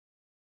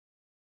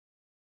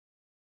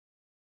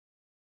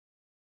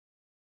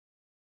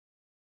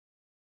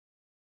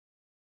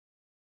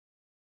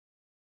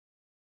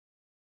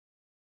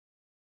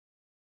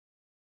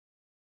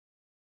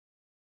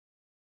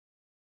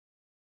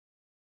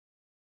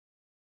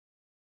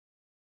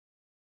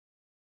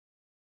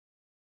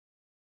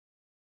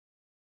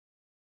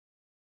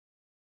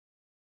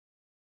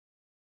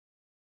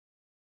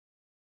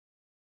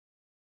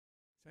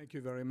Thank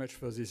you very much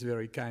for this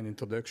very kind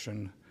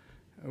introduction,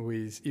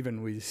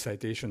 even with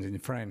citations in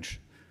French.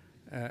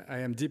 I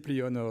am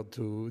deeply honored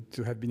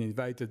to have been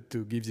invited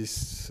to give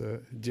this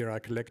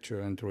Dirac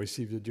lecture and to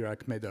receive the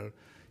Dirac medal.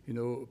 You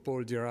know,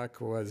 Paul Dirac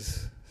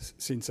was,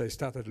 since I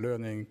started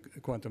learning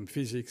quantum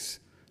physics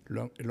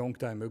a long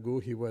time ago,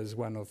 he was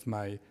one of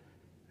my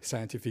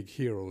scientific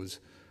heroes.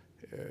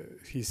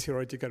 His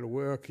theoretical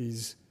work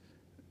is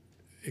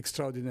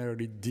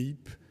extraordinarily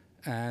deep,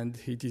 and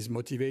it is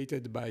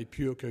motivated by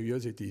pure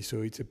curiosity.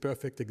 So it's a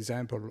perfect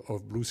example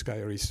of blue sky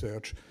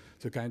research,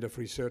 the kind of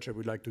research I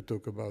would like to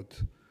talk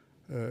about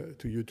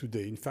to you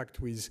today. In fact,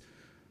 with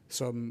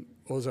some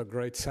other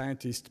great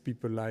scientists,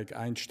 people like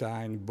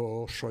Einstein,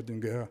 Bohr,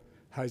 Schrödinger,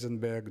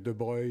 Heisenberg, De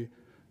Broglie,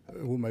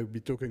 whom I will be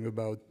talking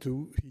about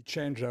too, he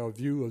changed our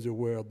view of the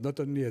world, not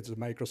only at the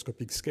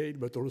microscopic scale,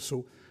 but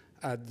also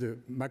at the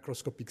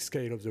macroscopic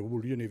scale of the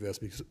whole universe,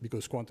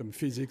 because quantum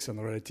physics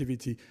and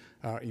relativity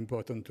are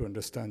important to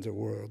understand the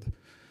world.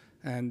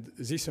 And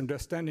this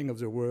understanding of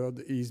the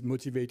world is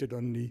motivated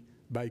only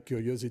by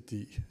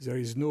curiosity. There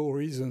is no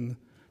reason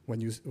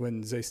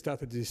when they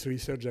started this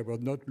research, they were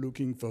not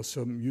looking for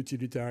some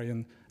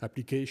utilitarian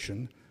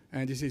application,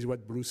 and this is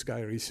what blue sky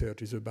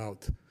research is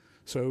about.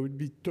 So I will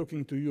be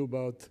talking to you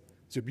about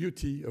the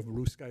beauty of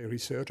blue sky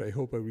research. I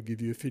hope I will give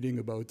you a feeling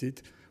about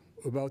it,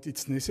 about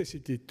its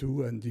necessity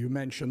too, and you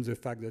mentioned the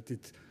fact that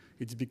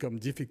it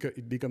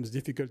becomes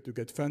difficult to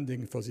get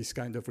funding for this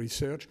kind of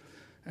research.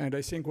 And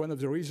I think one of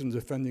the reasons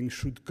the funding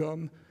should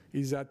come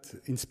is that,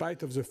 in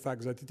spite of the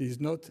fact that it is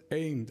not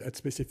aimed at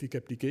specific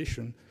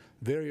application,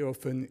 very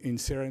often in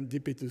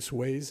serendipitous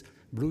ways,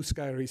 blue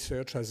sky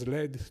research has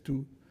led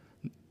to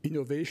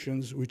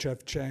innovations which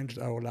have changed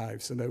our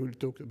lives, and I will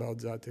talk about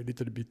that a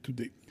little bit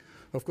today.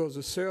 Of course,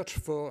 the search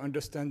for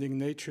understanding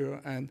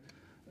nature and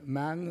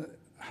man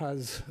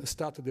has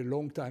started a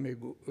long time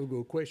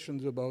ago.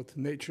 Questions about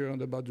nature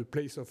and about the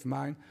place of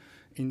mind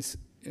in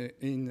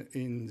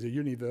the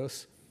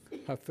universe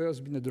have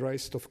first been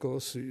addressed, of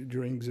course,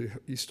 during the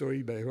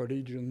history by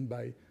religion,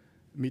 by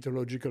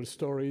mythological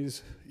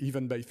stories,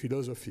 even by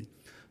philosophy.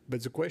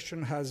 But the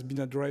question has been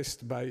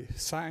addressed by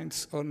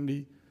science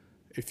only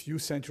a few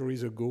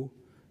centuries ago,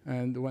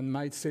 and one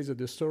might say that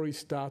the story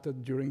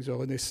started during the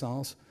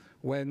Renaissance,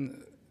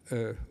 when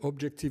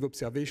objective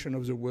observation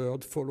of the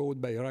world followed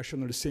by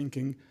rational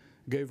thinking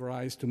gave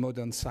rise to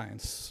modern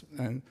science.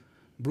 And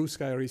blue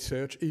sky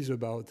research is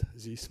about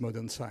this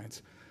modern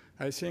science.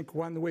 I think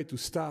one way to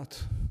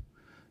start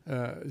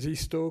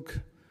this talk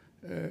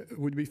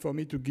would be for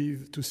me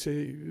to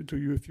say to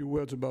you a few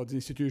words about the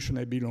institution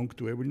I belong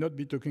to. I will not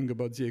be talking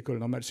about the École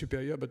Normale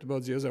Supérieure, but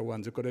about the other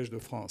one, the Collège de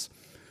France.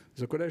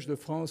 The Collège de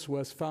France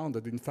was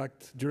founded, in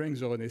fact, during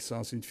the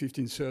Renaissance in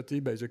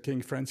 1530 by the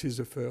King Francis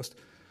I,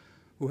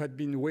 who had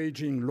been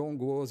waging long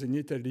wars in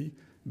Italy,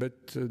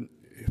 but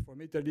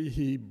from Italy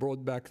he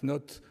brought back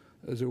not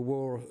the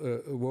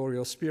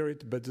warrior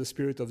spirit, but the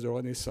spirit of the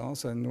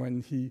Renaissance. And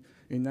when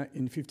in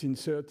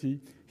 1530,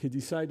 he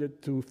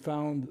decided to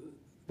found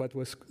what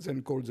was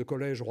then called the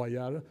Collège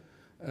Royal.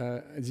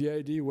 The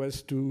idea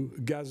was to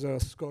gather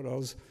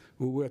scholars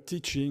who were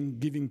teaching,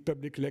 giving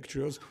public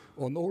lectures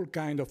on all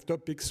kinds of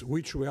topics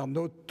which were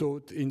not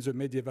taught in the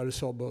medieval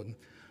Sorbonne.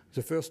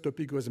 The first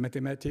topic was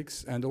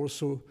mathematics, and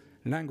also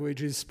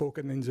languages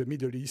spoken in the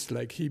Middle East,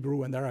 like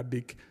Hebrew and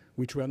Arabic,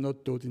 which were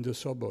not taught in the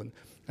Sorbonne.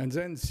 And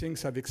then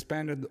things have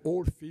expanded.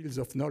 All fields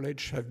of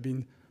knowledge have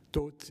been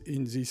taught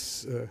in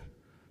this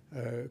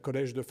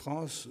Collège de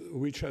France,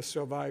 which has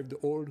survived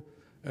all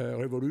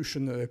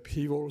revolution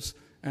upheavals,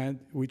 and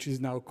which is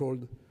now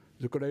called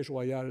the Collège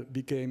Royal,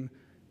 became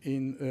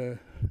in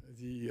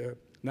the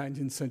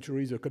 19th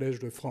century the Collège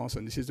de France,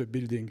 and this is the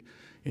building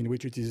in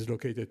which it is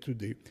located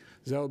today.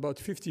 There are about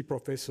 50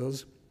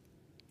 professors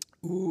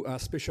who are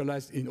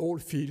specialized in all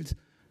fields,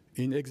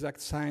 in exact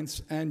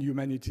science and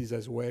humanities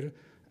as well.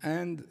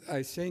 And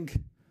I think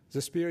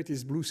the spirit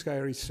is blue sky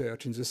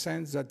research in the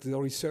sense that the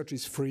research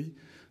is free.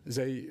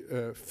 They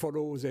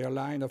follow their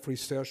line of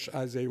research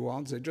as they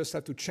want. They just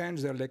have to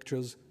change their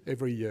lectures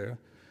every year.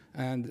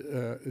 And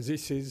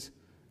this is,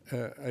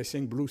 I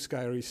think, blue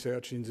sky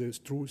research in the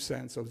true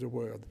sense of the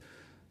word.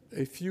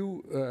 A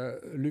few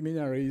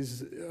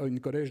luminaries in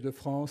Collège de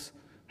France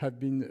have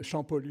been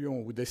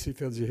Champollion, who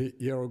deciphered the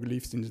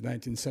hieroglyphs in the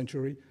 19th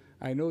century.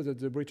 I know that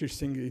the British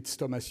think it's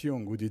Thomas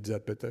Young who did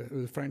that, but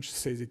the French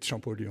says it's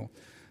Champollion.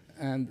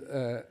 And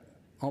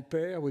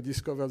Ampère, who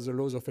discovered the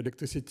laws of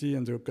electricity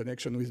and the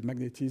connection with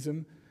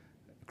magnetism.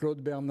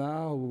 Claude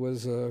Bernard, who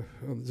was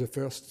the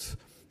first,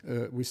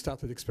 who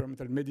started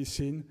experimental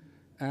medicine.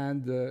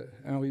 And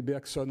Henri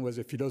Bergson was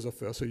a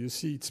philosopher. So you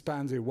see, it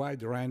spans a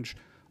wide range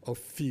of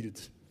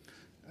fields.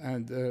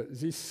 And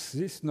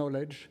this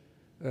knowledge,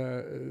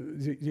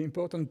 the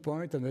important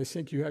point, and I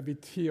think you have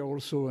it here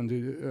also on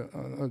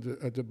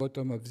at the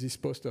bottom of this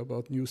poster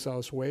about New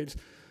South Wales,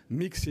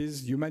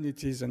 mixes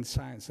humanities and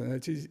science. And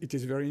it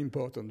is very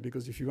important,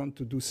 because if you want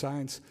to do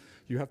science,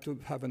 you have to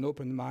have an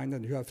open mind,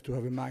 and you have to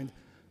have a mind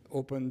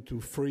open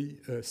to free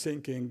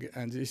thinking,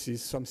 and this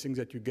is something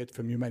that you get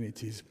from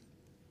humanities.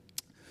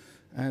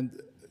 And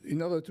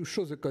in order to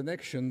show the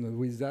connection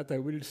with that, I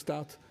will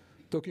start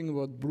talking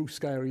about blue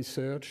sky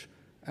research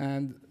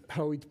and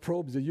how it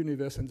probes the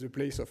universe and the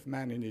place of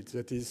man in it.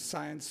 That is,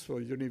 science for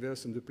the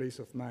universe and the place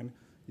of man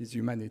is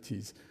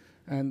humanities.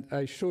 And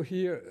I show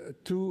here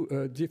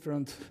two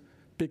different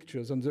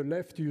pictures. On the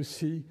left, you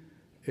see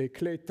a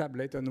clay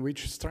tablet on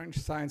which strange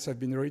signs have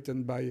been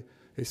written by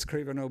a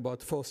scrivener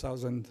about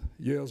 4,000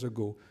 years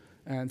ago.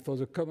 And for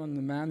the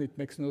common man, it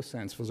makes no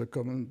sense. For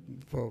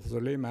the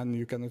layman,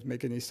 you cannot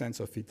make any sense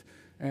of it.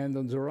 And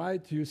on the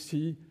right, you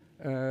see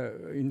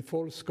in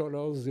false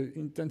colors the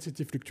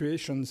intensity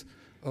fluctuations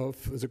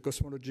of the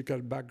cosmological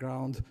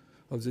background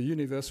of the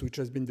universe, which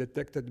has been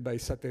detected by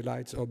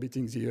satellites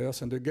orbiting the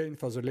Earth. And again,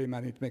 for the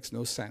layman, it makes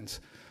no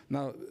sense.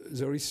 Now,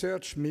 the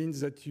research means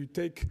that you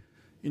take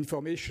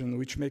information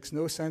which makes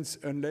no sense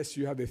unless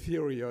you have a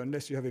theory or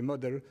unless you have a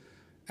model,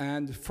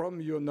 and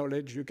from your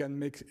knowledge, you can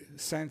make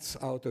sense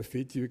out of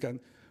it. You can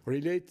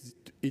relate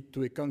it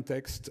to a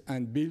context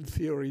and build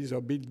theories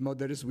or build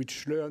models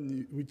which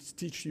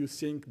teach you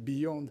think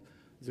beyond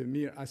the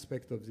mere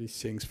aspect of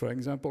these things. For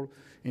example,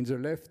 in the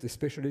left, a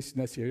specialist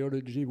in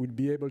Assyriology will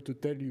be able to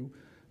tell you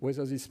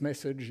whether this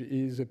message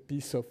is a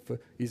piece of,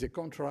 is a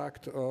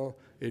contract or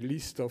a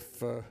list of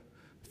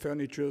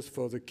furnitures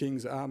for the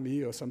king's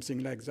army or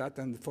something like that.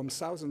 And from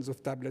thousands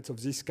of tablets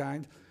of this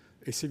kind,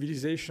 a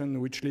civilization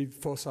which lived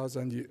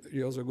 4,000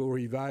 years ago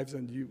revives,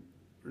 and you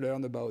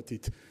learn about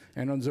it.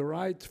 And on the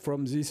right,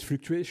 from these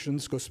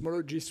fluctuations,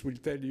 cosmologists will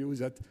tell you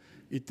that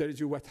it tells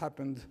you what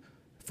happened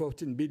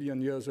 14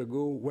 billion years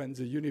ago when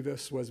the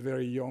universe was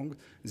very young.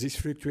 These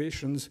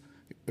fluctuations,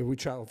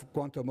 which are of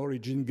quantum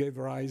origin, gave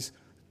rise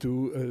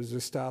to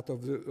the start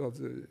of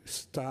the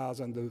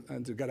stars and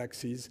the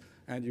galaxies,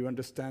 and you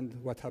understand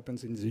what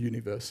happens in the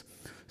universe.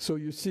 So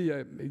you see,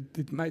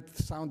 it might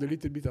sound a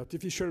little bit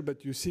artificial,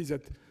 but you see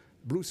that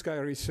blue sky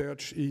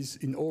research is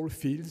in all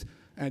fields,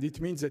 and it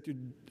means that you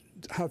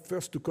have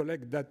first to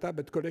collect data,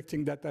 but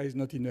collecting data is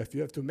not enough.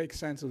 You have to make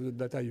sense of the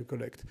data you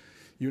collect.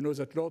 You know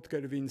that Lord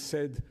Kelvin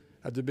said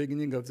at the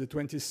beginning of the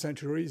 20th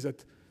century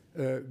that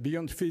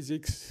beyond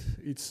physics,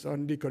 it's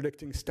only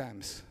collecting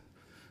stamps.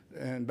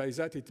 And by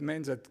that, it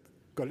means that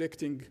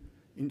collecting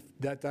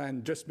data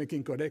and just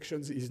making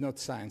collections is not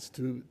science.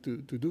 To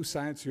do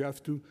science, you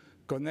have to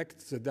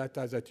connect the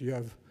data that you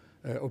have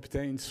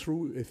obtained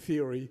through a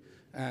theory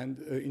and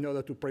in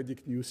order to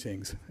predict new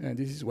things. And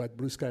this is what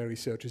blue sky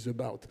research is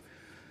about.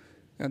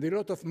 And a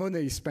lot of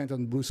money is spent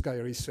on blue sky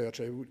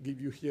research. I will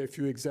give you here a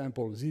few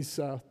examples. These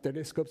are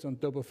telescopes on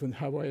top of an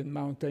Hawaiian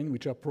mountain,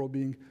 which are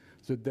probing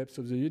the depths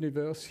of the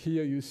universe.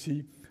 Here you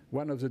see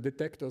one of the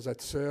detectors at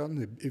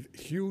CERN, a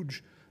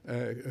huge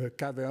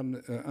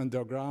cavern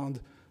underground,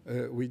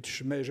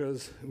 which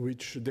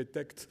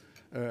detect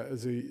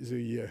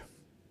the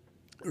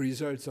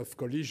results of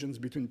collisions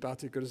between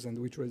particles, and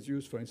which was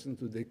used, for instance,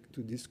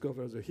 to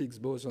discover the Higgs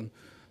boson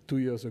 2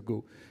 years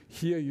ago.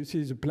 Here you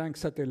see the Planck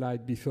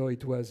satellite before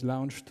it was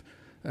launched,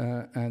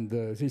 and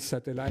this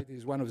satellite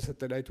is one of the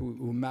satellites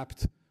who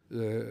mapped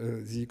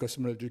the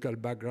cosmological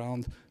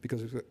background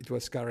because it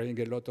was carrying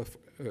a lot of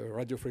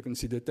radio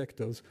frequency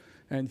detectors.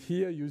 And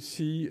here you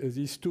see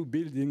these two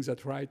buildings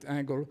at right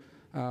angle,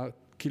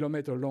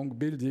 kilometer-long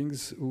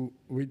buildings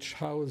which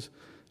house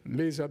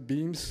laser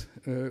beams,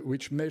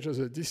 which measure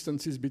the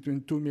distances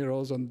between two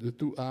mirrors on the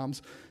two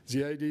arms.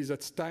 The idea is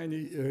that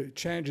tiny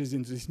changes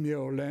in this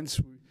mirror lens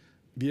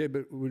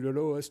will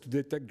allow us to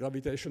detect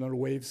gravitational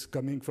waves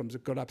coming from the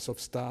collapse of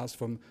stars,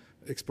 from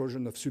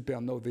explosion of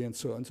supernovae, and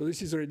so on. So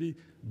this is really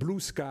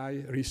blue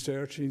sky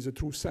research in the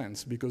true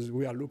sense, because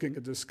we are looking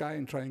at the sky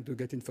and trying to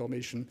get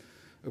information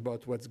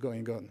about what's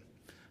going on.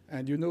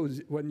 And you know,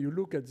 when you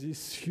look at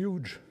these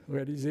huge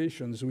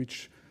realizations,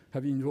 which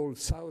have involved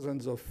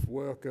thousands of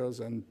workers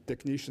and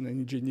technicians and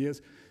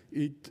engineers,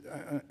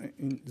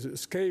 the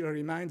scale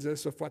reminds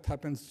us of what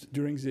happens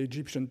during the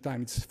Egyptian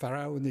time. It's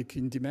pharaonic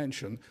in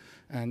dimension.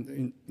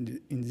 And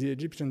in the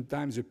Egyptian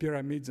times, the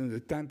pyramids and the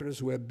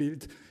temples were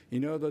built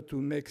in order to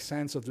make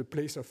sense of the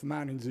place of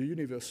man in the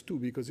universe too,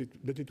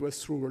 but it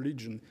was through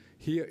religion.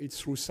 Here it's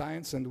through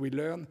science, and we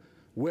learn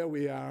where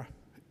we are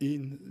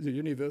in the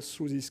universe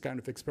through these kind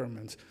of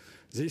experiments.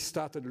 This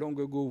started long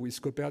ago with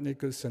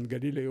Copernicus and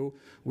Galileo.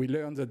 We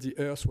learned that the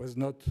Earth was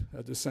not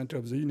at the center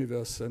of the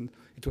universe, and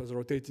it was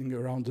rotating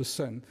around the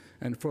sun.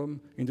 And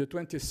in the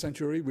 20th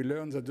century, we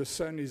learned that the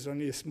sun is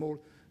only a small,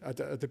 at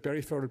the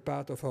peripheral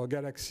part of our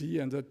galaxy,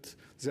 and that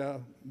there are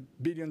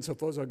billions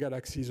of other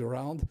galaxies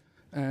around.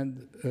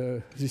 And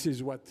this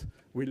is what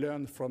we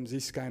learned from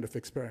this kind of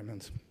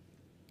experiments.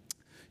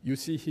 You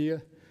see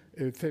here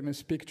a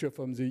famous picture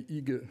from the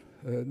Eagle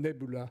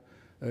Nebula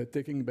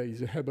taken by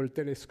the Hubble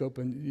telescope,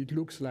 and it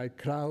looks like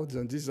clouds,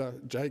 and these are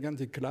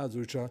gigantic clouds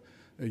which are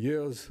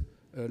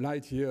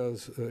light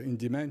years in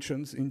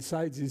dimensions.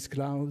 Inside these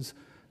clouds,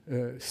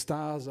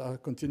 stars are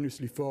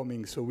continuously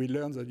forming, so we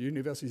learn that the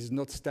universe is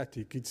not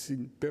static, it's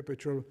in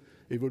perpetual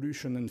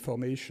evolution and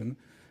formation.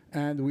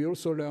 And we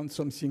also learned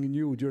something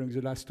new during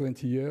the last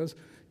 20 years.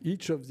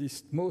 Each of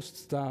these, most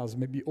stars,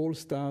 maybe all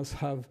stars,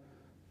 have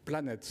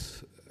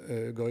planets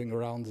going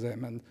around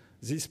them, and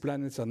These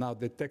planets are now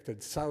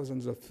detected.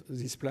 Thousands of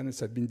these planets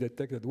have been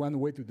detected. One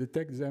way to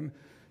detect them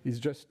is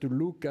just to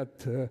look at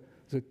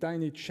the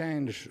tiny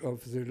change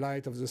of the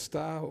light of the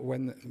star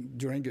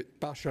during a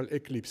partial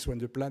eclipse, when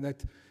the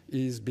planet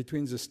is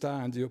between the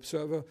star and the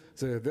observer.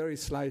 There's a very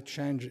slight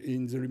change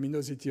in the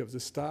luminosity of the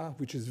star,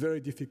 which is very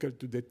difficult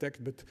to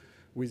detect, but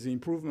with the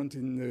improvement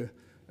in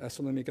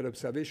astronomical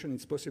observation,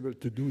 it's possible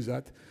to do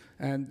that.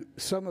 And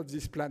some of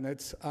these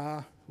planets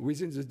are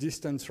within the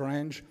distance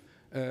range,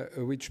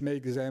 which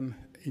makes them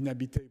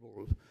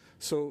inhabitable.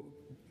 So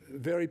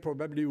very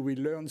probably we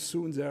learn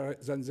soon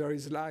that there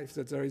is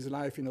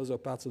life in other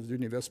parts of the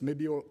universe,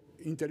 maybe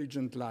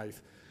intelligent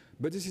life.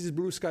 But this is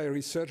blue sky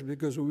research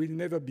because we will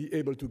never be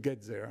able to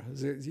get there.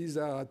 These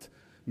are at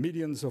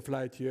millions of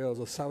light years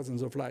or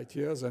thousands of light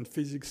years, and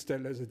physics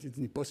tells us that it's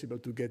impossible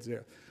to get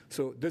there.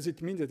 So does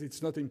it mean that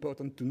it's not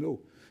important to know?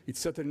 It's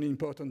certainly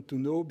important to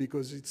know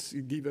because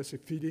it gives us a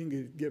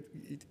feeling,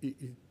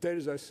 it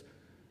tells us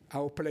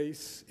our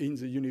place in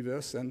the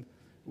universe, and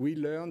we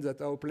learn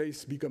that our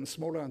place becomes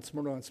smaller and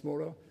smaller and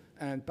smaller,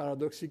 and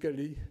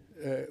paradoxically,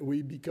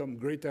 we become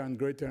greater and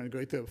greater and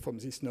greater from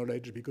this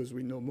knowledge because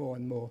we know more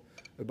and more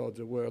about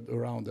the world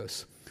around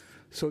us.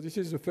 So this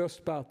is the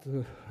first part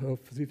of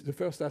the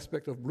first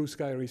aspect of blue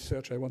sky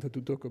research I wanted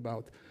to talk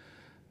about.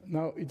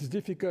 Now, it's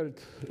difficult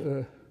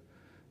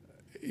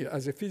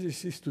as a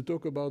physicist to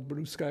talk about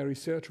blue sky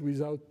research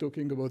without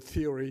talking about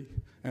theory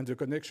and the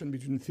connection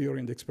between theory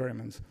and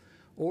experiments.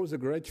 All the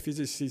great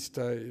physicists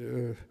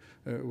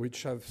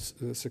which have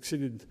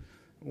succeeded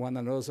one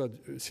another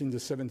since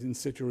the 17th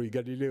century,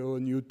 Galileo,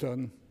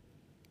 Newton,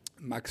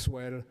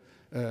 Maxwell,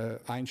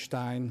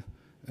 Einstein,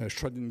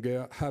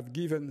 Schrödinger, have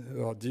given,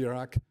 or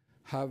Dirac,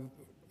 have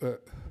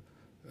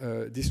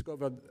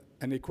discovered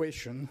an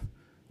equation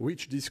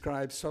which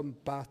describes some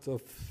part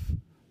of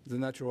the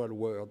natural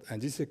world.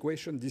 And this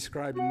equation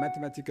describes in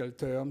mathematical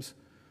terms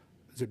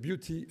the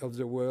beauty of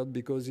the world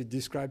because it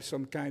describes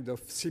some kind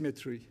of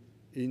symmetry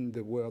in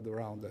the world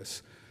around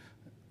us.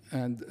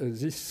 And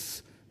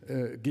this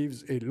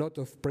gives a lot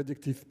of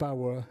predictive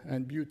power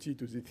and beauty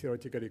to the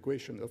theoretical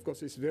equation. Of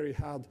course, it's very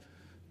hard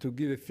to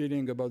give a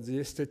feeling about the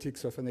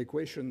aesthetics of an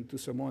equation to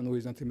someone who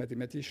is not a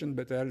mathematician,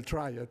 but I'll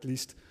try at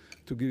least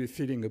to give a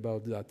feeling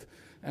about that.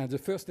 And the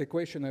first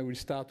equation I will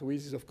start with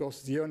is, of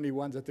course, the only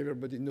one that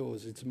everybody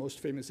knows. It's the most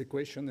famous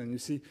equation, and you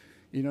see,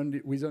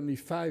 with only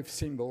 5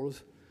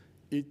 symbols,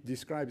 it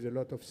describes a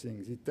lot of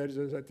things. It tells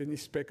us that any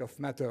speck of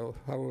matter,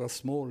 however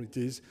small it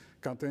is,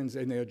 contains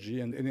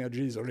energy, and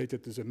energy is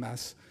related to the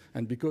mass.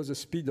 And because the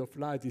speed of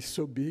light is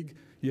so big,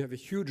 you have a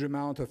huge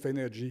amount of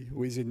energy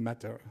within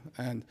matter.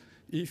 And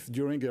if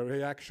during a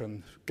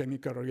reaction,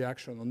 chemical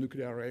reaction or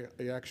nuclear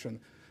reaction,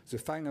 the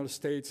final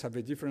states have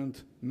a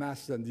different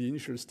mass than the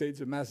initial states,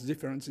 the mass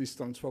difference is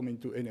transformed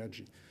into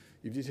energy.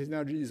 If this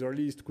energy is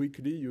released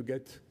quickly, you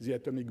get the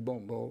atomic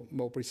bomb, or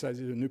more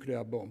precisely, the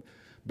nuclear bomb.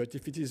 But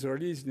if it is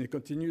released in a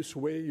continuous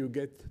way, you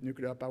get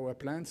nuclear power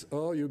plants,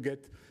 or you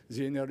get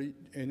the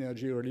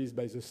energy released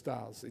by the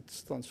stars.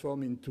 It's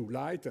transformed into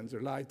light, and the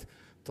light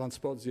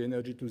transports the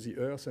energy to the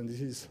Earth, and this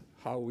is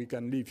how we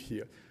can live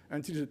here.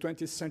 Until the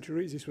 20th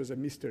century, this was a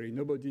mystery.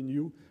 Nobody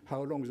knew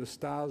how long the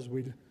stars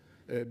will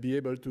be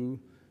able to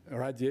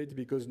radiate,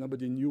 because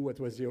nobody knew what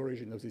was the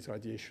origin of this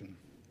radiation.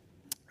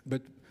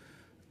 But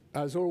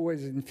as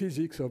always in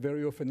physics, or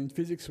very often in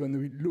physics, when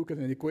we look at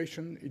an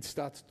equation,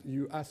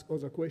 you ask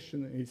other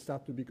questions, and it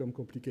starts to become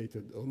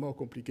complicated, or more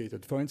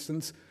complicated. For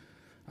instance,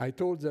 I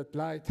told that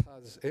light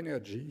has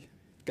energy,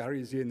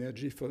 carries the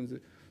energy from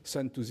the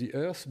sun to the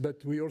Earth,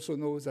 but we also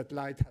know that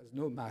light has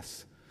no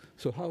mass.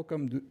 So how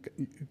come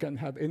you can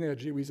have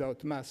energy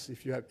without mass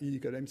if you have E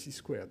equal mc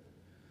squared?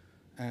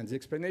 And the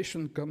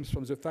explanation comes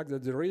from the fact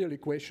that the real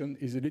equation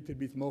is a little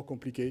bit more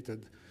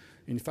complicated.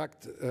 In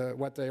fact,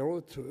 what I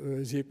wrote,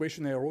 the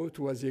equation I wrote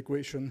was the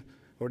equation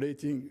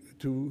relating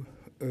to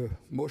a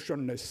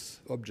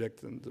motionless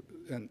object,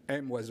 and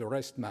m was the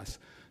rest mass.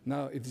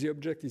 Now, if the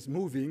object is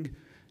moving,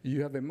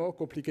 you have a more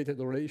complicated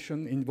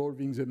relation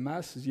involving the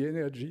mass, the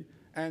energy,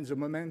 and the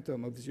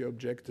momentum of the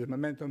object, the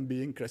momentum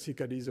being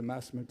classically the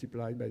mass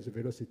multiplied by the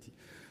velocity.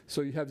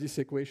 So you have this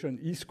equation,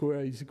 E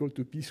squared is equal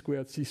to P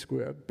squared C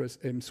squared plus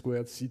M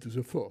squared C to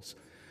the 4th.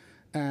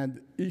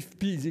 And if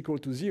P is equal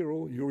to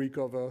 0, you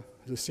recover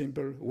the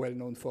simple,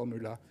 well-known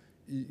formula,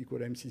 E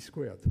equal mc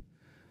squared.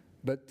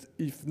 But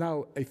if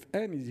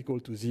M is equal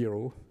to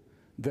 0,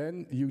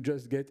 then you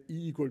just get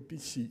E equal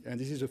pc. And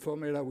this is a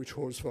formula which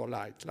holds for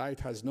light. Light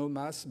has no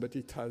mass, but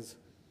it has,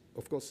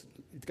 of course,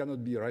 it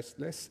cannot be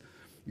restless.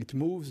 It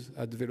moves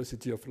at the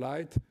velocity of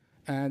light,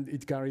 and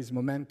it carries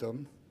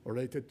momentum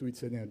related to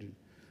its energy.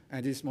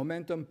 And this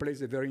momentum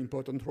plays a very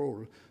important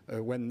role.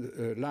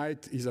 When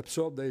light is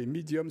absorbed by a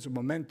medium, the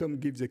momentum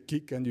gives a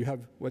kick, and you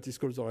have what is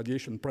called the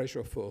radiation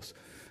pressure force.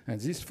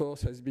 And this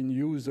force has been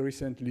used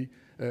recently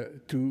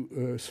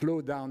to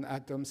slow down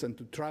atoms and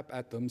to trap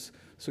atoms.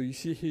 So you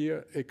see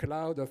here a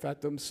cloud of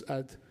atoms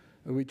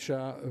which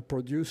are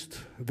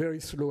produced, very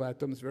slow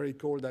atoms, very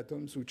cold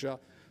atoms, which are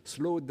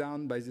slowed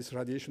down by this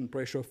radiation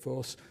pressure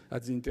force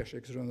at the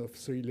intersection of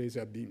 3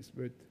 laser beams.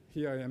 But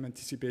here I am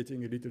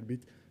anticipating a little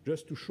bit,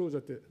 just to show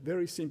that a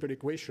very simple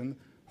equation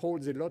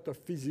holds a lot of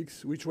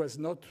physics which was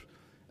not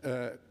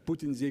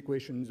put in the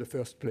equation in the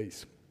first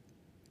place.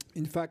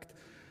 In fact,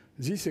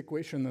 this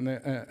equation, and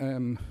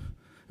I'm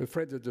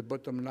afraid that the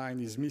bottom line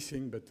is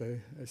missing, but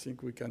I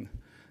think we can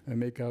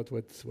make out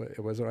what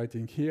I was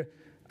writing here.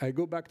 I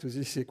go back to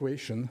this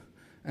equation,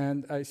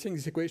 and I think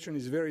this equation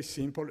is very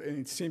simple, and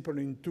it's simple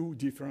in two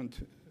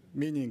different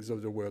meanings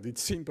of the word.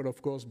 It's simple,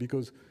 of course,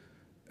 because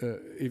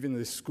even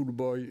a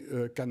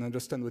schoolboy can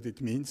understand what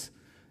it means.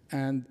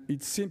 And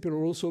it's simple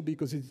also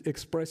because it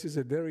expresses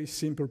a very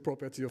simple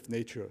property of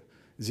nature,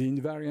 the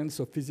invariance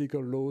of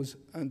physical laws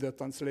under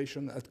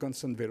translation at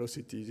constant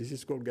velocity. This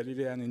is called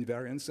Galilean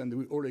invariance, and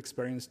we all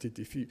experienced it.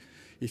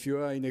 If you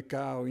are in a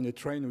car or in a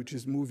train which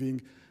is moving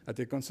at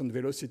a constant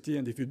velocity,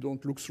 and if you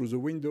don't look through the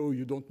window,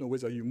 you don't know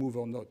whether you move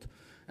or not.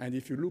 And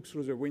if you look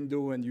through the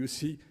window and you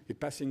see a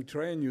passing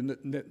train, you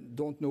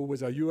don't know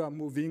whether you are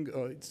moving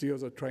or it's the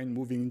other train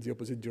moving in the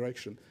opposite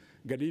direction.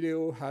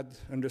 Galileo had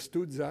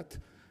understood that,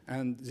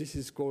 and this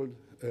is called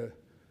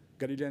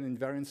Galilean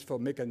invariance for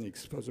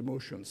mechanics, for the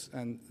motions.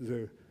 And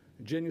the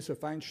genius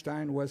of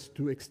Einstein was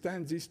to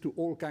extend this to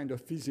all kinds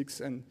of physics,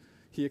 and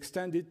he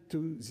extended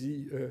to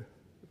the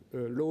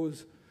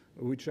laws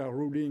which are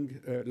ruling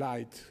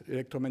light,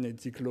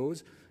 electromagnetic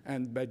laws.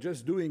 And by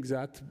just doing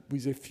that,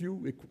 with a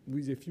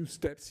few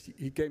steps,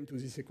 he came to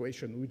this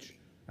equation, which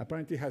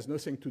apparently has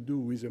nothing to do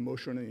with the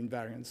motion and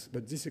invariance,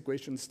 but this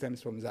equation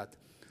stems from that.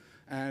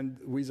 And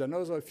with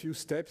another few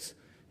steps,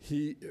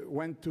 he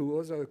arrived to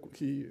other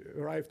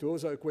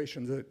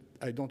equations that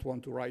I don't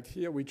want to write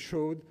here, which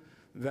showed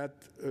that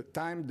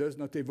time does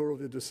not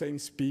evolve at the same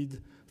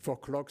speed for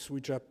clocks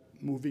which are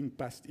moving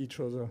past each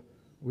other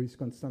with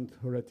constant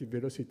relative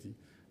velocity.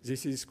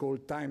 This is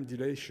called time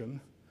dilation,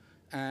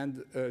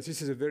 and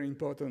this is a very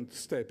important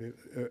step.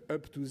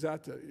 Up to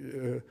that,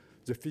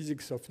 the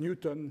physics of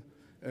Newton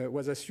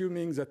was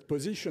assuming that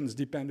positions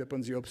depend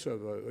upon the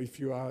observer. If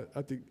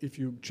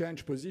you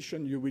change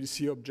position, you will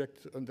see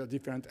objects under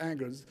different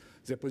angles.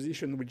 The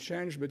position will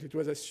change, but it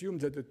was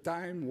assumed that the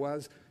time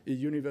was a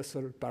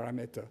universal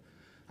parameter.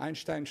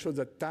 Einstein showed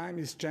that time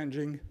is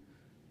changing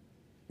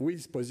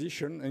with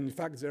position, and in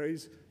fact, there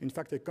is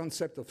a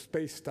concept of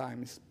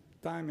space-time.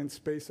 Time and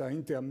space are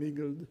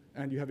intermingled,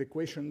 and you have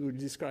equations which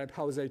describe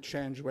how they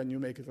change when you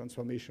make a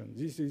transformation.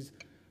 This is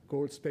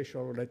called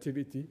spatial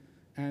relativity,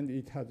 and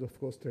it has, of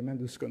course,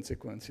 tremendous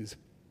consequences.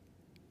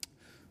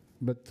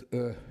 But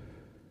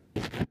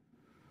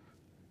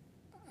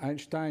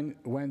Einstein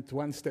went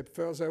one step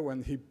further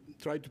when he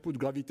tried to put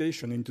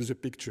gravitation into the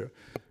picture.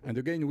 And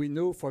again, we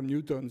know from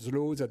Newton's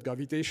law that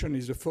gravitation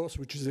is a force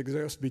which is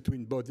exerted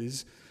between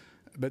bodies.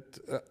 But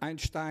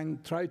Einstein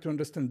tried to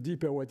understand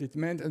deeper what it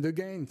meant, and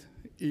again,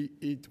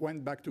 it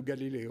went back to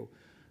Galileo.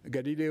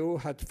 Galileo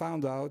had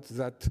found out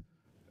that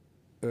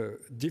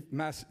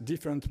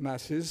different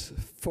masses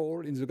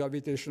fall in the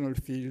gravitational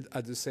field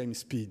at the same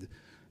speed.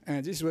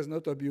 And this was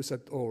not obvious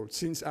at all.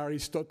 Since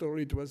Aristotle,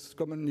 it was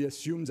commonly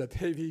assumed that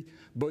heavy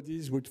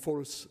bodies would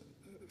fall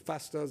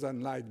faster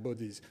than light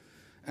bodies.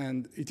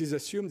 And it is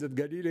assumed that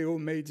Galileo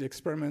made the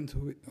experiment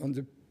on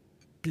the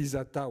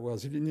Pisa Tower,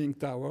 the Leaning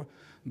Tower,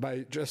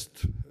 by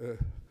just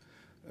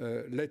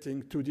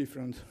letting two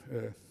different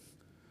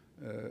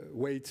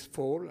weights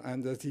fall,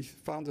 and that he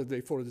found that they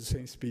fall at the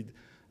same speed.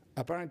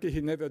 Apparently, he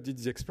never did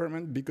the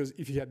experiment, because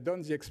if he had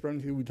done the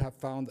experiment, he would have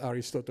found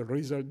Aristotle's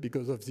result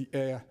because of the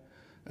air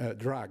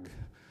drag.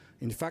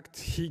 In fact,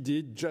 he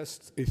did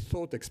just a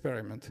thought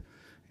experiment.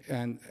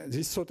 And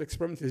this thought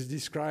experiment is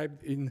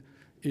described in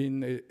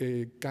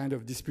a kind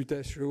of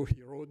disputation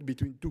he wrote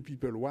between two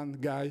people. One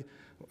guy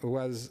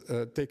was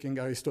taking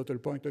Aristotle's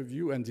point of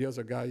view, and the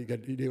other guy,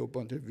 Galileo's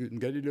point of view. And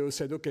Galileo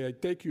said, okay, I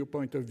take your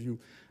point of view.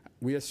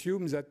 We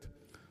assume that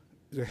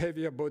the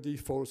heavier body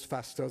falls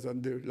faster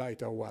than the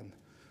lighter one.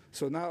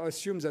 So now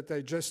assume that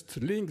I just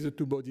link the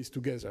two bodies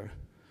together.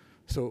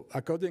 So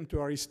according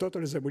to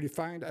Aristotle, they will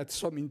find at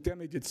some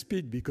intermediate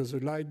speed, because the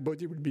light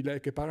body will be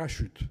like a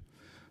parachute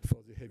for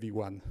the heavy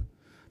one.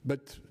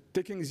 But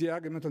taking the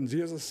argument on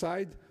the other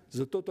side,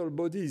 the total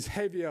body is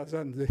heavier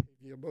than the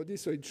heavier body,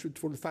 so it should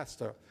fall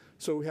faster.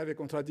 So we have a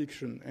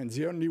contradiction, and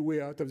the only way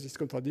out of this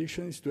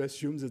contradiction is to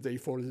assume that they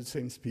fall at the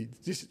same speed.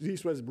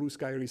 This was blue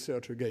sky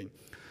research again.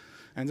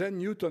 And then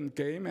Newton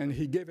came, and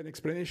he gave an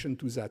explanation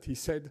to that. He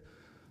said,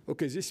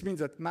 okay, this means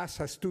that mass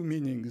has two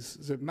meanings.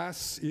 The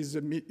mass is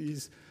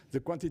the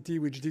quantity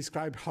which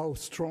describes how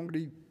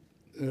strongly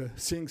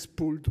things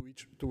pull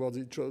towards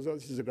each other.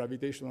 This is the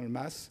gravitational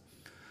mass.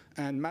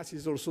 And mass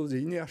is also the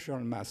inertial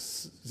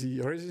mass,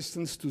 the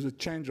resistance to the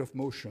change of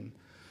motion.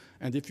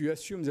 And if you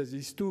assume that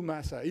these two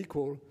masses are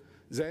equal,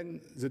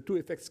 then the two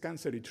effects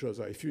cancel each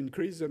other. If you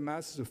increase the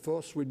mass, the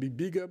force will be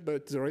bigger,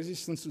 but the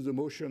resistance to the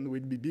motion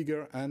will be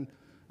bigger, and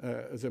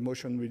the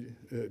motion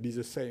will be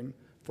the same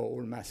for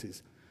all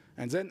masses.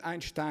 And then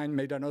Einstein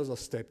made another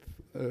step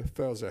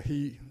further.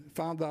 He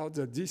found out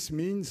that this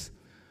means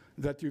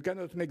that you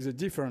cannot make the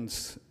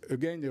difference,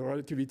 again, the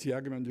relativity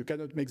argument, you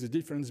cannot make the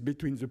difference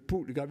between the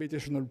pool, the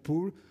gravitational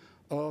pull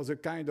or the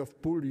kind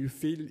of pull you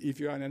feel if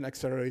you are in an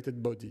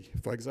accelerated body.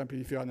 For example,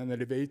 if you are in an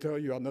elevator,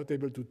 you are not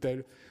able to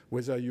tell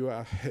whether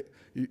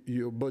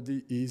your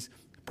body is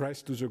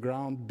pressed to the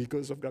ground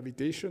because of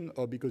gravitation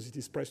or because it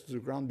is pressed to the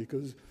ground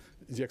because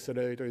the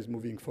accelerator is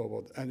moving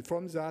forward. And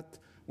from that,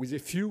 with a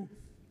few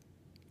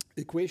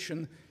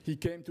equations, he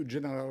came to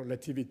general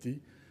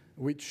relativity,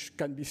 which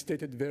can be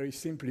stated very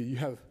simply. You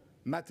have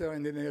matter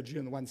and energy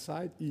on one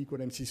side, E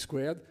equal mc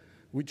squared,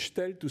 which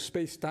tell to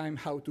space-time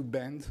how to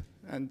bend,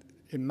 and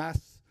a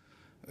mass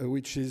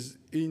which is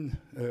in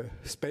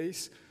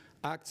space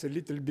acts a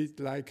little bit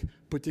like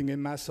putting a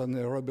mass on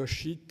a rubber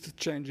sheet,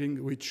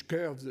 changing which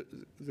curves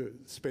the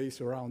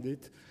space around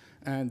it.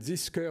 And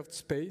this curved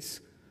space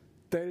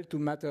tell to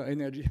matter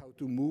energy how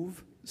to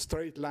move.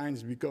 Straight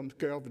lines become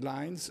curved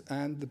lines,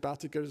 and the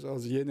particles or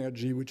the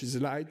energy, which is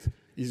light,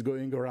 is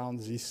going around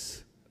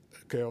this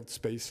curved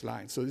space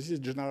line. So this is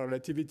general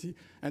relativity.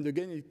 And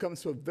again, it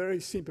comes from a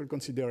very simple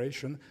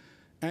consideration,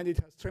 and it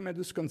has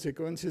tremendous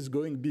consequences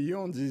going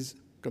beyond this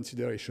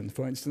consideration.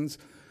 For instance,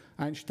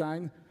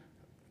 Einstein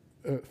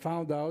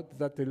found out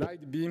that the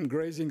light beam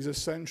grazing the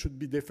sun should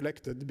be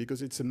deflected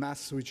because it's a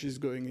mass which is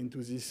going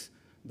into this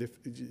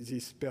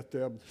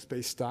perturbed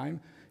space-time.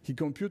 He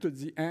computed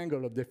the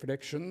angle of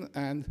deflection,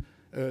 and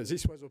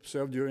this was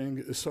observed during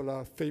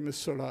a famous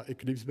solar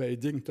eclipse by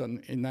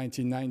Eddington in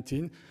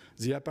 1919.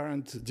 The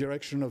apparent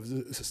direction of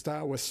the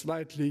star was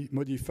slightly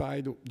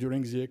modified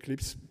during the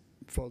eclipse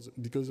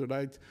because the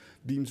light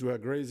beams were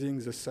grazing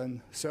the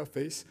sun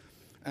surface.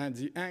 And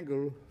the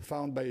angle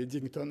found by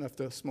Eddington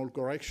after small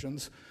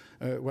corrections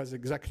was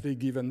exactly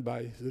given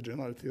by the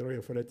general theory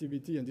of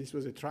relativity, and this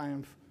was a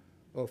triumph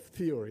of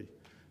theory.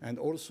 And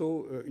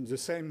also, in the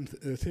same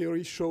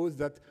theory shows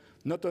that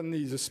not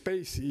only the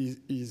space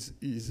is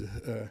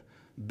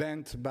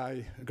bent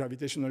by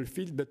gravitational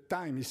field, but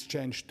time is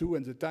changed too,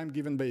 and the time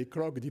given by a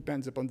clock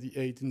depends upon the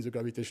age in the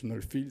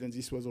gravitational field, and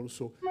this was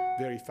also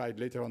verified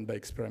later on by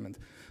experiment.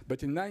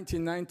 But in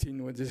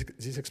 1919, when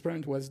this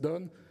experiment was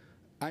done,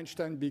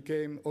 Einstein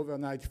became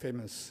overnight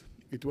famous.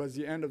 It was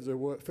the end of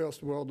the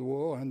First World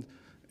War, and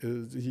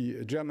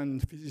the German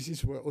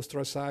physicists were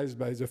ostracized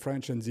by the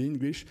French and the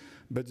English,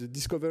 but the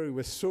discovery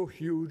was so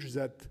huge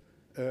that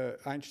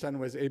Einstein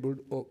was able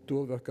to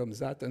overcome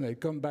that. And I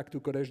come back to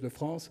Collège de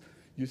France.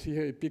 You see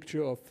here a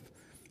picture of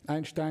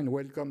Einstein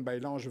welcomed by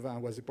Langevin,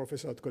 who was a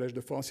professor at Collège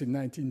de France in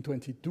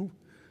 1922.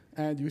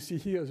 And you see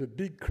here the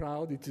big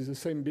crowd. It is the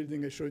same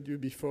building I showed you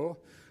before.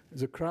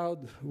 The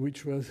crowd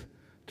which was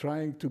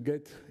trying to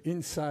get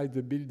inside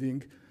the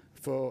building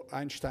for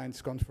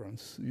Einstein's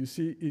conference. You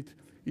see,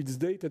 it's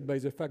dated by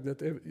the fact that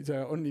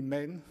there are only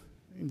men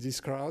in this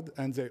crowd,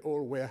 and they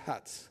all wear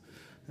hats.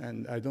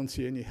 And I don't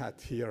see any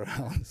hat here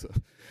around. So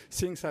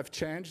things have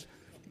changed.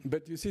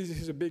 But you see, this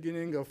is the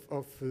beginning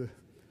of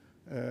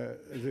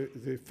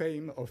the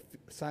fame of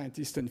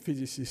scientists and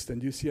physicists.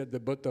 And you see at the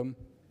bottom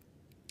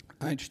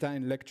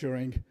Einstein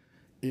lecturing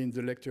in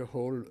the lecture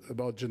hall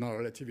about general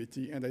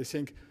relativity. And I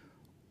think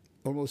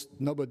almost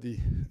nobody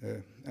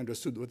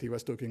understood what he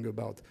was talking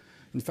about.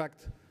 In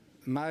fact,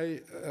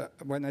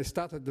 when I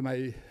started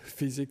my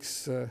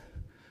physics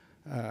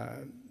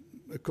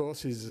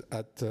courses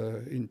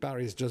in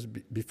Paris just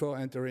before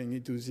entering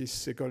into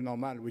this École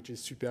Normale, which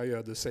is superior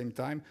at the same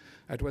time,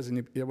 I was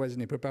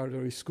in a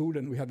preparatory school,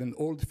 and we had an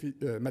old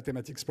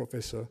mathematics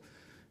professor.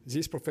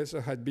 This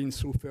professor had been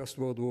through First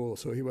World War,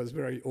 so he was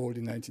very old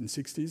in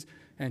 1960s,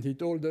 and he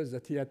told us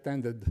that he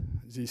attended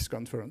this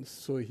conference.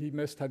 So he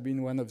must have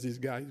been one of these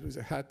guys with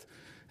a hat,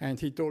 and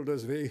he told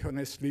us very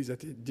honestly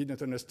that he did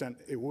not understand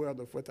a word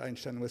of what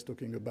Einstein was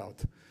talking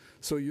about.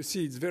 So you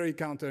see, it's very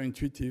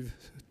counterintuitive,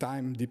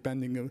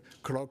 time-depending on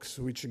clocks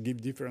which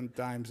give different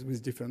times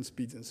with different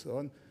speeds and so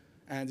on.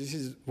 And this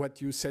is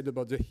what you said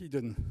about the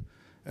hidden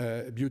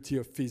beauty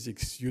of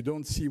physics. You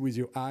don't see with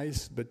your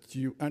eyes, but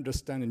you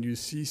understand and you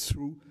see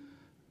through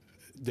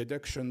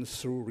deduction,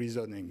 through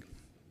reasoning.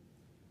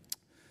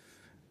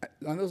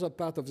 Another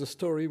part of the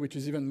story, which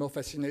is even more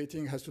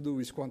fascinating, has to do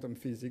with quantum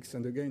physics,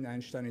 and again,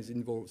 Einstein is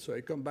involved. So I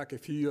come back a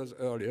few years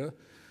earlier.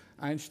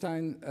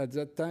 Einstein, at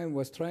that time,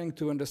 was trying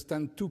to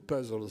understand two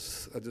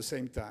puzzles at the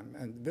same time,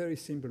 and very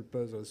simple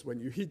puzzles. When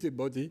you hit a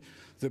body,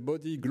 the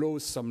body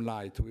glows some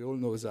light. We all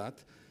know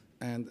that.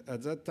 And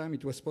at that time,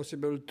 it was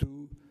possible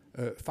to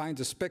find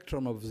the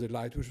spectrum of the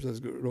light which was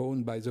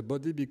grown by the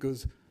body,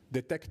 because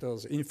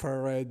detectors,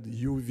 infrared,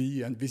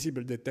 UV, and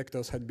visible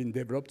detectors had been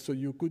developed, so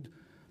you could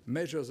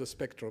measure the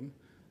spectrum.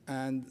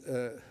 And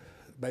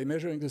by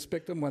measuring the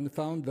spectrum, one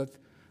found that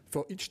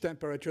for each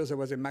temperature there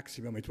was a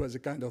maximum. It was a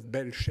kind of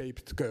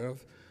bell-shaped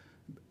curve.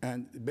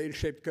 And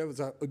bell-shaped curves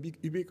are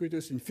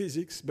ubiquitous in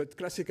physics, but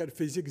classical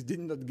physics did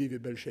not give a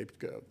bell-shaped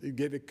curve. It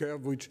gave a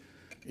curve which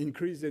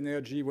increased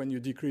energy when you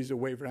decrease the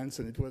wavelengths,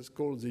 and it was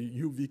called the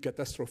UV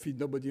catastrophe.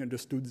 Nobody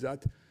understood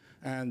that.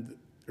 And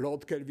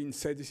Lord Kelvin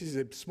said, this is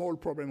a small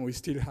problem we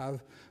still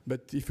have,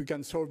 but if we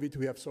can solve it,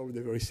 we have solved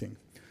everything.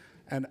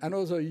 And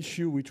another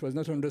issue which was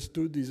not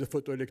understood is the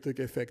photoelectric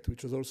effect,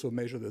 which was also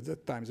measured at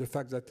that time. The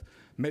fact that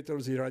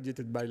metals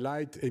irradiated by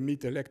light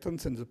emit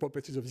electrons, and the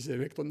properties of this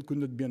electron could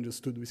not be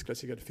understood with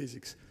classical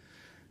physics.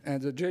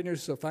 And the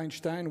genius of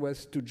Einstein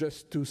was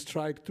to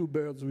strike two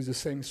birds with the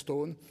same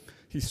stone.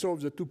 He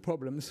solved the two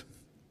problems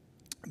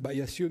by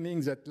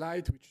assuming that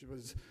light, which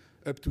was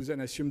up to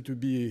then assumed to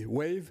be a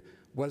wave,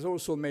 was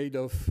also made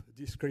of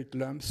discrete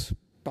lumps,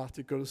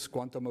 particles,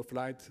 quantum of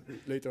light,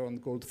 later on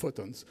called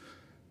photons.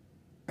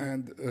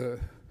 And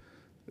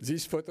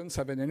these photons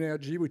have an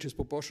energy which is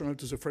proportional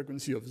to the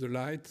frequency of the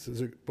light,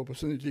 the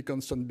proportionality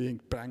constant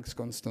being Planck's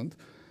constant.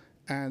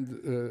 And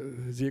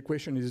the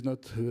equation is not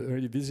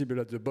really visible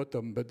at the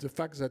bottom, but the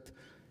fact that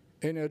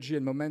energy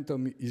and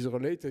momentum is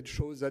related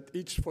shows that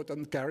each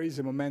photon carries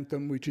a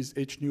momentum which is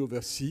h nu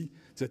over c,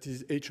 that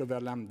is h over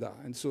lambda.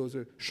 And so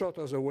the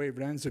shorter the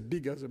wavelength, the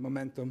bigger the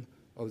momentum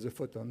of the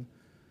photon.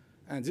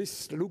 And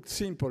this looked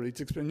simple.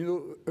 It's explained. You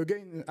know,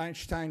 again,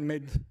 Einstein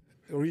made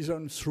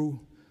reason through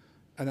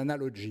an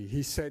analogy.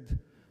 He said,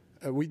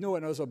 we know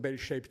another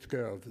bell-shaped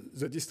curve.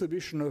 The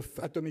distribution of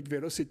atomic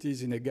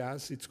velocities in a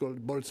gas, it's called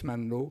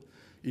Boltzmann law,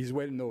 is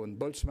well known.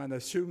 Boltzmann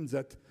assumed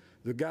that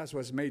the gas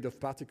was made of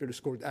particles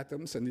called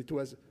atoms, and it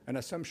was an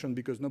assumption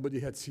because nobody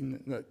had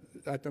seen that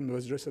atom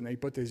was just an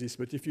hypothesis.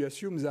 But if you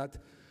assume that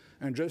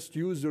and just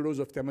use the laws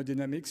of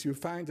thermodynamics, you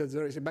find that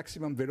there is a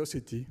maximum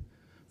velocity.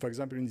 For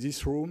example, in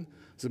this room,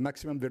 the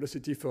maximum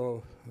velocity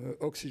for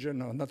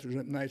oxygen or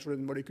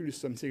nitrogen molecule is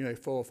something like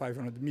 400 or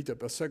 500 meters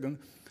per second,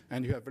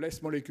 and you have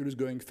less molecules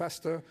going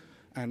faster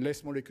and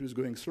less molecules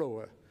going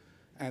slower.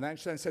 And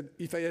Einstein said,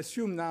 if I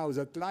assume now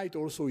that light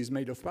also is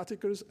made of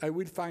particles, I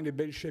will find a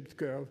bell-shaped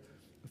curve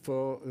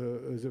for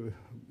the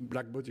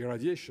blackbody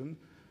radiation.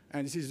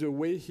 And this is the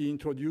way he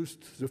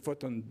introduced the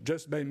photon,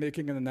 just by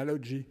making an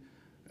analogy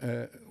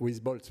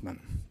with Boltzmann.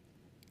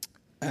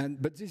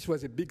 But this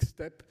was a big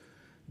step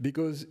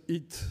because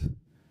it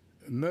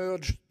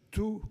merged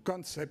two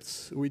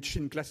concepts which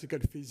in classical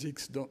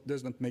physics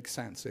does not make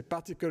sense. A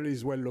particle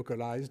is well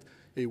localized,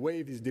 a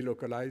wave is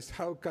delocalized.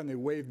 How can a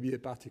wave be a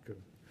particle?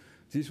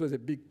 This was a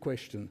big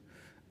question.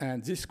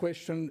 And this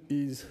question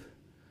is,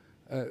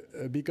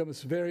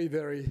 becomes very,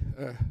 very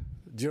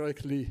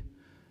directly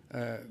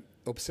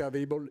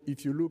observable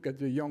if you look at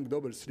the Young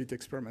double slit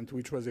experiment,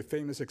 which was a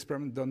famous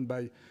experiment done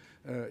by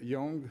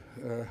Young,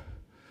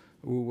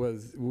 who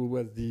was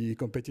the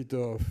competitor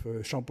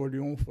of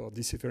Champollion for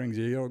deciphering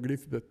the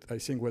hieroglyph, but I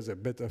think was a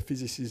better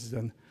physicist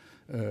than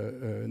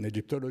an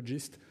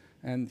Egyptologist.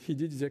 And he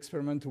did the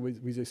experiment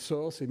with a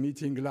source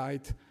emitting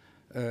light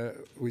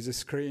with a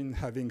screen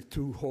having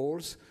two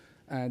holes.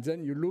 And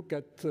then you look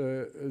at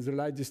the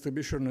light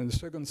distribution on the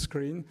second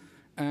screen,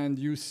 and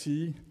you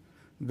see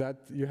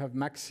that you have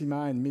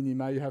maxima and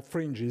minima, you have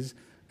fringes.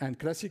 And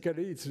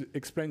classically, it's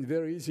explained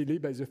very easily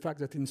by the fact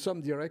that in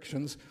some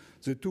directions,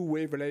 the two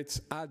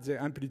wavelets add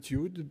their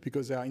amplitude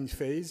because they are in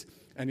phase.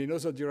 And in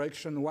other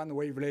direction, one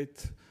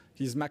wavelet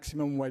is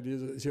maximum while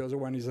the other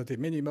one is at a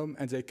minimum,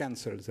 and they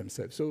cancel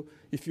themselves. So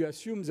if you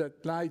assume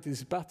that light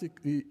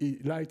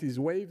is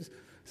waves,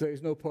 there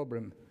is no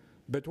problem.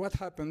 But what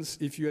happens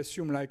if you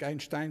assume, like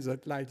Einstein,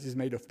 that light is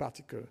made of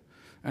particles?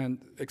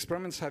 And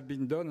experiments have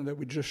been done, and I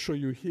will just show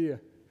you here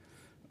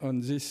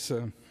on this.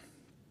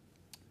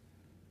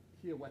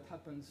 Here, what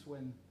happens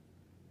when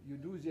you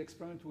do the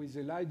experiment with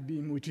a light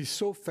beam, which is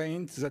so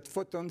faint that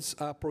photons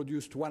are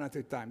produced one at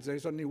a time. There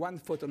is only one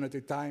photon at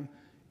a time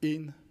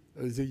in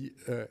the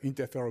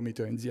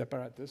interferometer, in the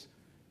apparatus.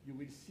 You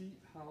will see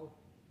how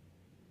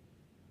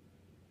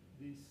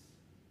this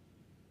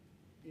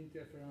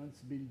interference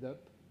builds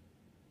up.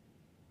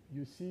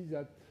 You see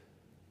that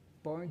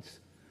points,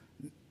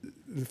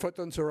 the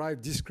photons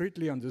arrive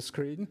discretely on the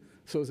screen,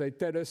 so they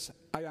tell us,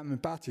 I am a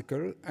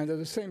particle, and at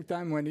the same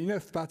time, when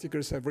enough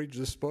particles have reached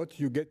the spot,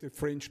 you get a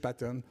fringe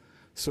pattern.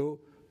 So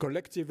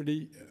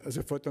collectively,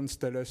 the photons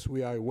tell us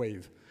we are a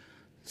wave.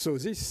 So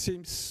this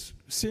seems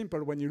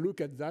simple when you look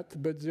at that,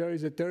 but there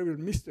is a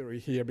terrible mystery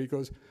here,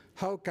 because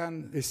how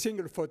can a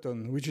single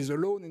photon, which is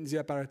alone in the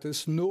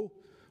apparatus, know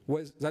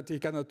that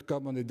it cannot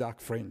come on a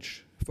dark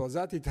fringe? For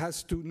that, it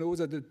has to know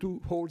that the two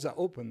holes are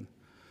open.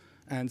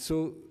 And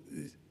so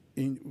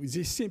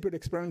this simple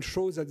experiment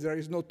shows that there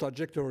is no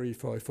trajectory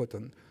for a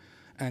photon.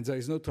 And there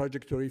is no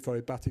trajectory for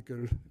a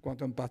particle,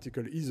 quantum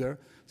particle either.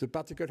 The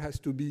particle has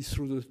to be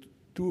through the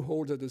two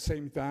holes at the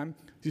same time.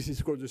 This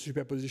is called the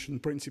superposition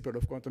principle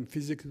of quantum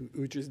physics,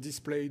 which is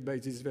displayed by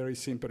this very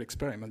simple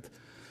experiment.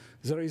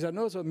 There is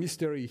another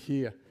mystery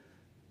here.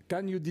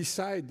 Can you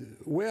decide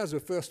where the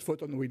first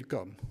photon will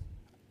come?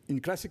 In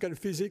classical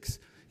physics,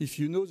 if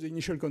you know the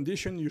initial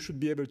condition, you should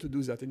be able to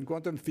do that. In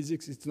quantum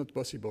physics, it's not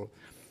possible.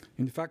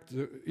 In fact,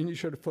 the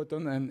initial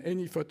photon and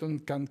any photon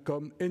can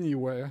come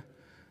anywhere,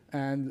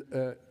 and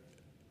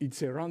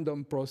it's a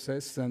random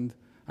process. And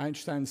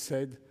Einstein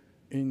said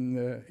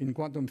in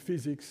quantum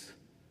physics,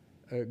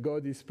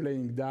 God is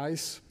playing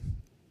dice.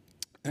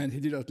 And he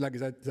did not like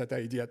that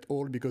idea at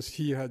all, because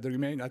he had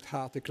remained at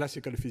heart a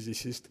classical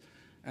physicist.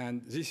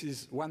 And this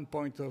is one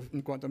point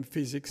in quantum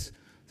physics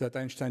that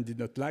Einstein did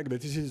not like,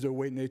 but this is the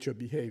way nature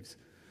behaves.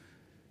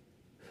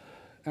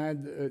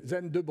 And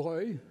then De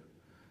Broglie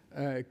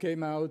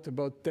came out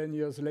about 10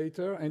 years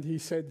later, and he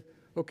said,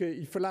 okay,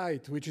 if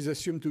light, which is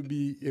assumed to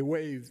be a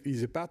wave,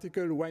 is a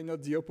particle, why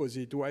not the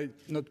opposite? Why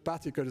not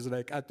particles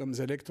like atoms,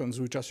 electrons,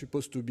 which are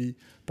supposed to be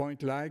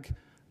point-like?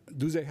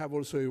 Do they have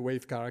also a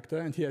wave character?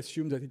 And he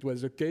assumed that it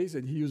was the case,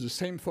 and he used the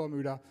same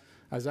formula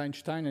as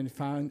Einstein and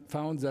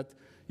found that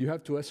you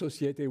have to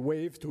associate a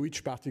wave to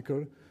each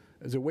particle,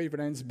 the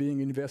wavelength being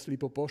inversely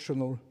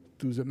proportional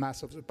to the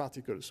mass of the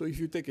particle. So if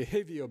you take a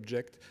heavy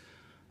object,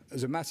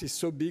 the mass is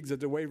so big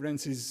that the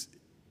wavelength is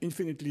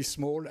infinitely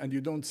small, and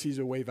you don't see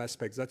the wave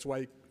aspects. That's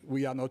why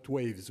we are not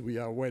waves. We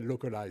are well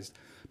localized.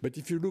 But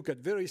if you look at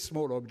very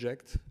small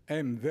object,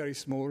 m very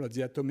small at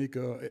the atomic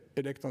or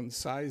electron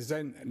size,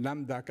 then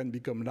lambda can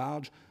become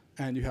large,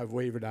 and you have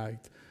wave-like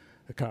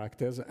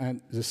characters.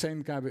 And the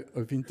same kind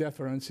of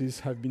interferences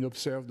have been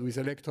observed with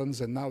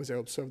electrons, and now they're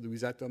observed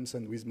with atoms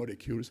and with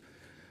molecules.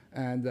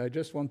 And I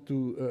just want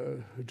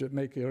to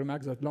make a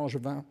remark that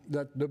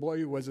that De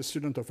Broglie was a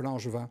student of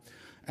Langevin,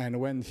 and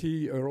when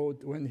he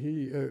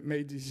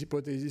made this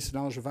hypothesis,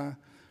 Langevin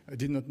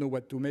did not know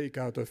what to make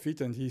out of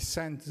it, and he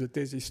sent the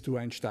thesis to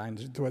Einstein.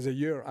 It was a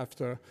year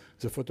after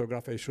the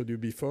photograph I showed you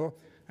before,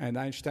 and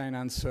Einstein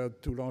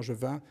answered to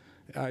Langevin,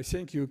 I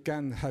think you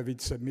can have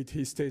it submit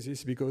his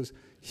thesis because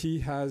he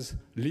has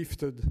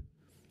lifted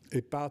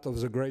a part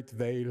of the great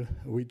veil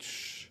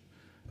which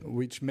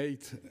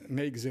makes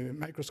the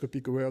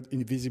microscopic world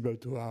invisible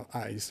to our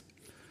eyes.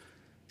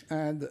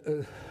 And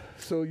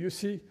so you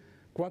see,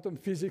 quantum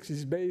physics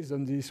is based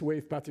on this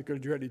wave-particle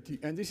duality.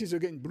 And this is,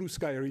 again, blue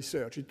sky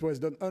research. It was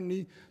done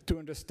only to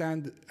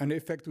understand an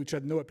effect which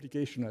had no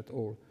application at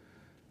all.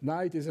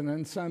 Light is an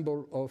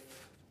ensemble of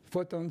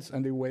photons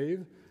and a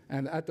wave,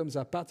 and atoms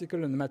are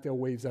particle and matter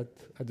waves at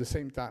the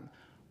same time.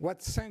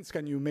 What sense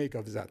can you make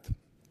of that?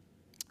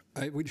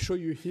 I will show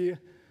you here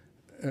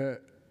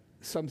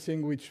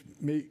something which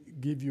may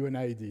give you an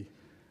idea.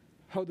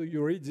 How do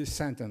you read this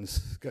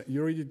sentence?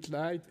 You read it,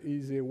 light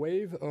is a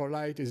wave or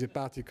light is a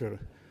particle.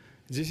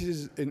 This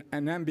is an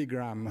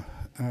ambigram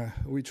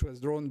which was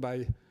drawn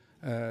by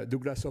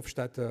Douglas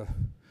Hofstadter,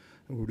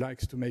 who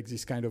likes to make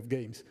this kind of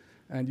games.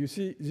 And you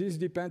see, this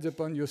depends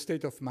upon your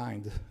state of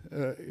mind.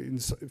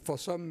 For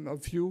some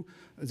of you,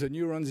 the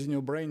neurons in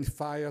your brain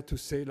fire to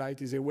say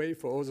light is a wave,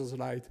 for others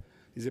light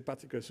is a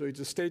particle. So it's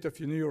the state of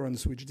your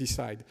neurons which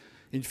decide.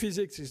 In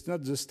physics, it's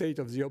not the state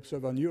of the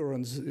observer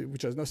neurons,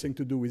 which has nothing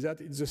to do with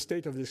that. It's the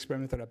state of the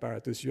experimental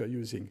apparatus you are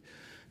using.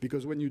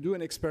 Because when you do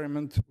an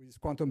experiment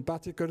with quantum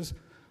particles,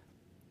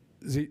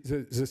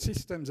 the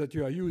system that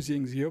you are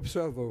using, the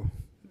observer,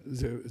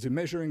 the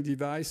measuring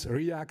device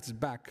reacts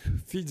back,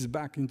 feeds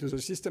back into the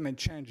system and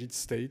changes its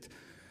state.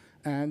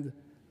 And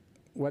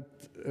what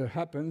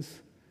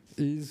happens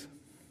is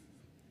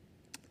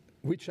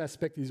which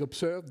aspect is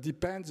observed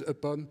depends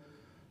upon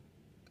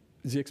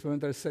the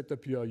experimental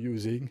setup you are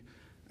using.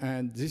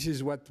 And this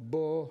is what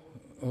Bohr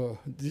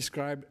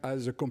described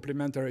as a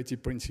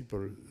complementarity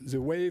principle.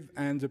 The wave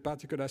and the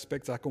particle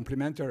aspects are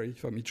complementary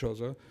from each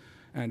other,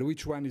 and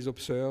which one is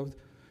observed.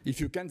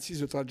 If you can see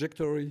the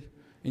trajectory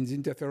in the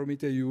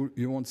interferometer,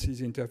 you won't see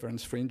the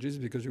interference fringes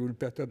because you will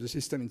perturb the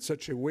system in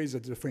such a way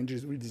that the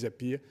fringes will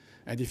disappear.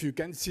 And if you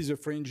can see the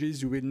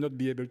fringes, you will not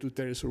be able to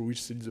tell through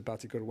which side the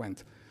particle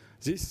went.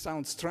 This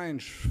sounds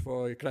strange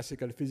for a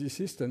classical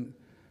physicist, and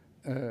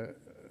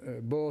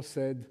Bohr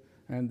said,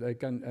 and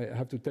I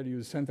have to tell you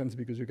the sentence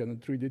because you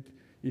cannot read it,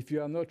 if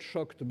you are not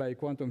shocked by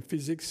quantum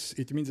physics,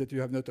 it means that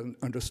you have not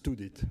understood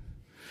it.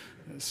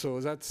 So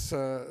that's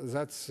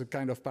a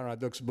kind of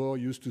paradox. Bohr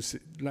used to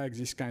like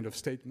this kind of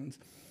statement,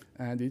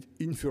 and it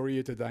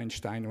infuriated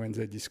Einstein when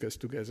they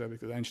discussed together,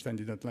 because Einstein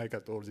did not like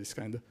at all this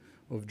kind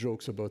of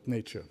jokes about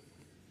nature.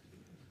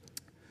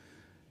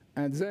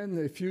 And then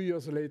a few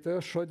years later,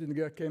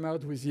 Schrödinger came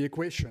out with the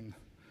equation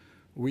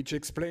which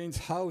explains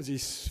how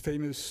this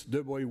famous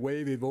De Broglie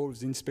wave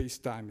evolves in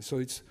space-time. So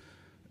it's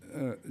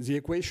the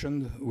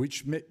equation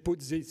which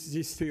puts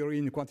this theory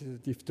in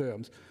quantitative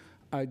terms.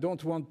 I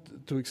don't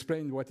want to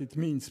explain what it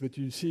means, but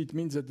you see it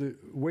means that the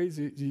way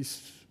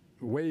this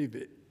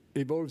wave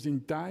evolves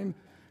in time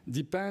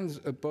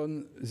depends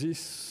upon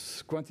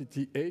this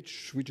quantity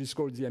h, which is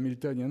called the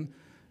Hamiltonian,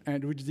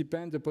 and which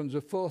depends upon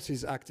the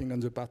forces acting on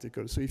the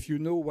particle. So if you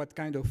know what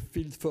kind of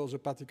field force the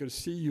particles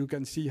see, you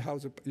can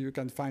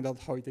find out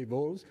how it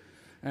evolves.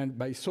 And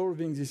by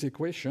solving this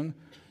equation,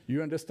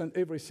 you understand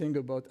everything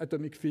about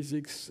atomic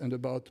physics and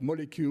about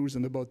molecules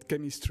and about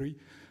chemistry.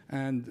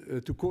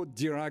 And to quote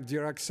Dirac,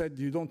 Dirac said,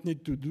 you don't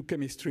need to do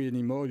chemistry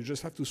anymore. You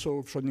just have to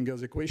solve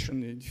Schrödinger's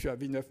equation. If you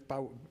have enough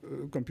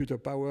computer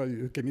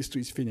power,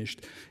 chemistry is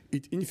finished.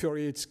 It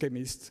infuriates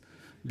chemists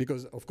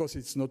because, of course,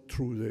 it's not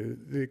true.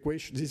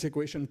 This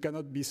equation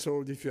cannot be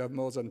solved if you have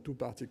more than 2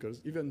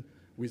 particles. Even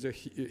with a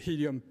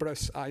helium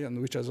plus ion,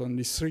 which has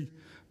only 3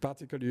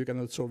 particles, you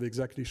cannot solve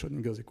exactly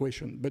Schrödinger's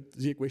equation. But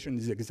the equation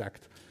is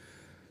exact.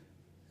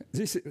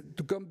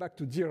 To come back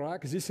to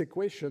Dirac, this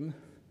equation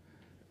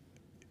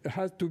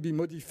had to be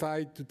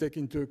modified to take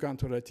into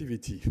account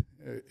relativity.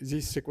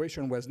 This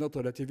equation was not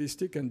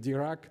relativistic, and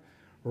Dirac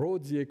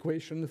wrote the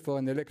equation for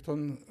an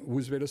electron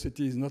whose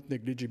velocity is not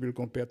negligible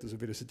compared to the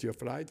velocity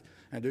of light.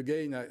 And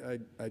again,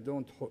 I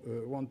don't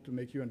want to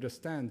make you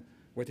understand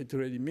what it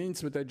really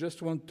means, but I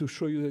just want to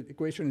show you that the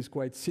equation is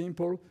quite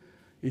simple.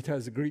 It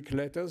has Greek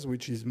letters,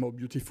 which is more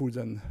beautiful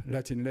than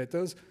Latin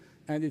letters,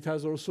 and it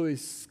has also a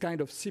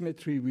kind of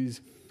symmetry with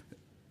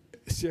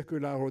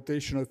circular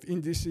rotation of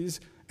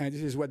indices, and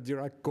this is what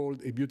Dirac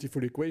called a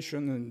beautiful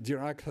equation. And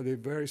Dirac had a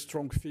very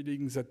strong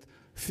feeling that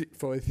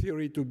for a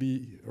theory to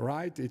be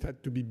right, it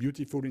had to be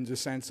beautiful in the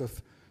sense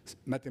of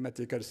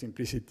mathematical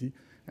simplicity.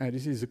 And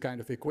this is the kind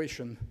of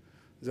equation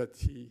that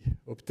he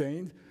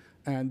obtained.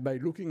 And by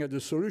looking at the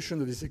solution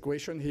of this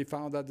equation, he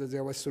found out that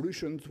there were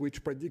solutions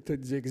which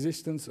predicted the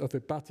existence of a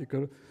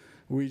particle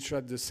which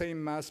had the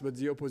same mass but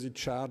the opposite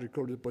charge,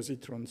 called the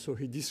positron. So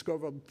he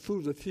discovered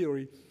through the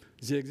theory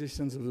the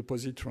existence of the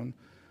positron.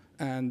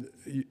 And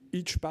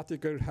each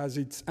particle has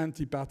its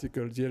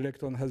antiparticle. The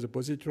electron has a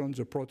positron,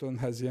 the proton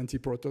has the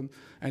antiproton,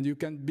 and you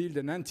can build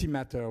an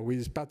antimatter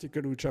with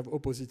particles which have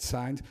opposite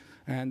signs.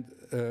 And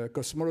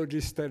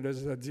cosmologists tell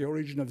us that the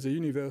origin of the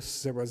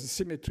universe, there was a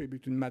symmetry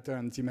between matter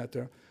and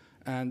antimatter,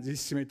 and this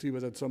symmetry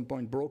was at some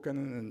point broken,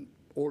 and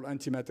all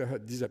antimatter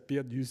had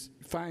disappeared. You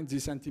find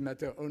this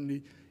antimatter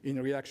only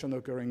in reaction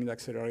occurring in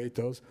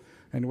accelerators.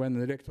 And when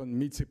an electron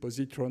meets a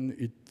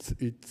positron,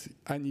 it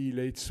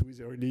annihilates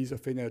with a release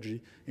of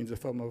energy in the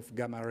form of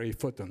gamma ray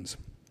photons.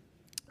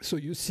 So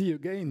you see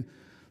again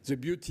the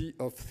beauty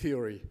of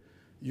theory.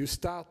 You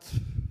start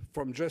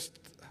from just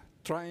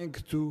trying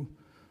to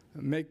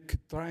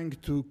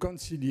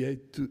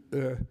conciliate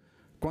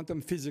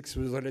quantum physics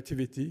with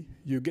relativity.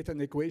 You get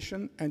an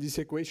equation, and this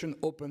equation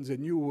opens a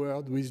new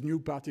world with new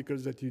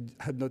particles that you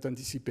had not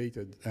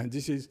anticipated. And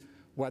this is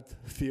what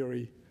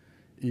theory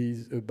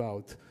is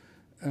about.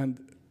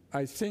 And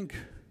I think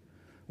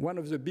one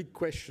of the big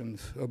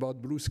questions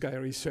about blue sky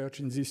research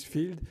in this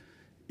field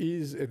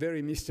is a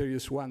very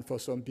mysterious one for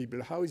some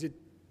people. How is it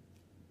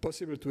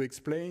possible to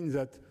explain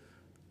that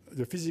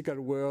the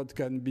physical world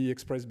can be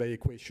expressed by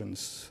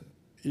equations?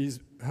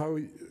 How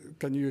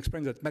can you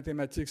explain that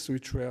mathematics,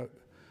 which were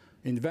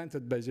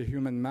invented by the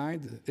human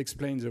mind,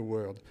 explain the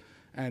world?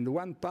 And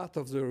one part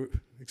of the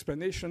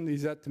explanation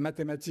is that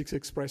mathematics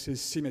expresses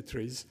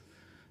symmetries,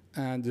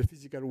 and the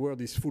physical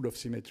world is full of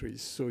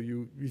symmetries. So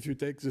if you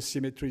take the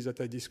symmetries that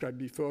I described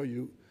before,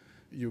 you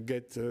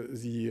get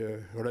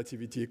the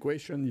relativity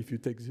equation. If you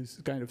take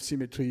this kind of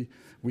symmetry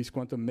with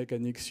quantum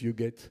mechanics, you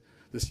get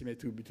the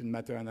symmetry between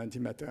matter and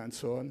antimatter and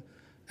so on.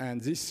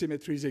 And these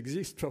symmetries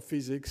exist for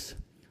physics.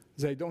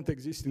 They don't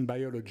exist in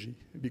biology,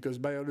 because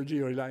biology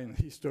relies on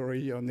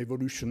history, on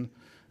evolution,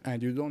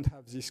 and you don't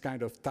have this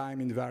kind of time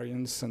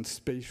invariance and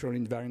spatial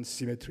invariance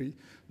symmetry.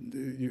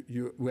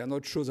 We are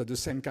not sure that the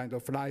same kind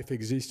of life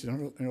exists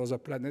in other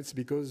planets,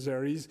 because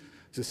there is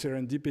the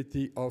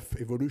serendipity of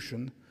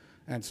evolution,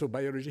 and so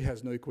biology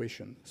has no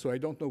equation. So I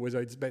don't know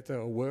whether it's better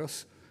or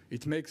worse.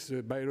 It makes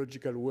the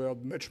biological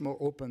world much more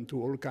open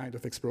to all kinds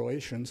of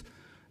explorations,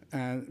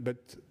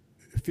 but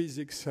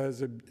physics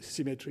has a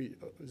symmetry,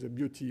 the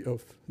beauty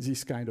of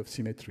this kind of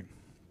symmetry.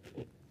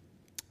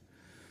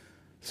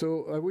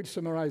 So I will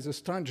summarize the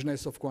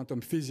strangeness of quantum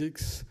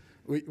physics.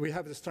 We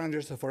have the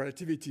strangeness of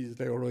relativity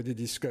that I already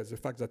discussed, the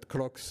fact that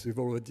clocks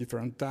evolve at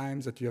different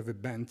times, that you have a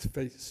bent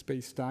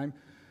space-time.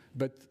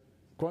 But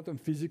quantum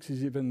physics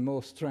is even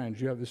more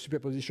strange. You have the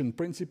superposition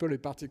principle. A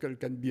particle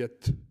can be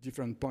at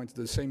different points at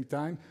the same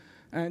time.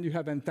 And you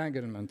have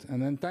entanglement.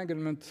 And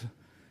entanglement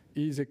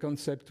is a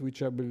concept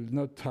which I will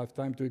not have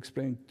time to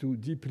explain too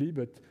deeply,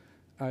 but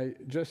I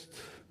just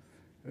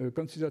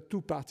consider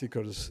two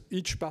particles.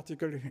 Each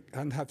particle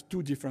can have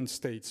two different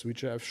states,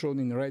 which I have shown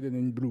in red and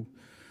in blue.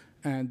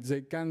 And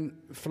they can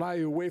fly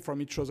away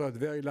from each other at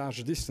very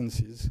large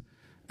distances.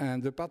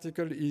 And the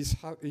particle is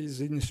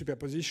in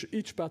superposition.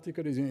 Each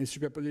particle is in a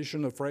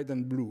superposition of red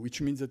and blue,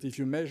 which means that if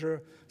you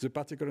measure the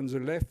particle on the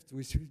left,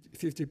 with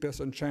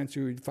 50% chance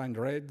you will find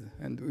red,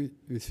 and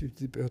with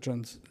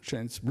 50%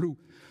 chance blue.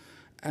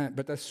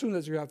 But as soon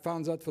as you have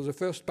found that for the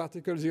first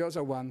particle, the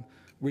other one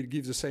will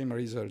give the same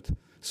result.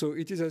 So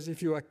it is as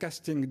if you are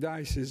casting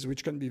dice,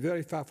 which can be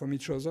very far from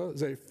each other.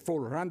 They fall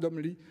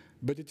randomly,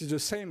 but it is the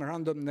same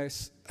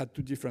randomness at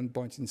two different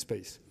points in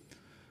space.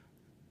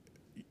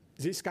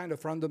 This kind of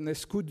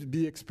randomness could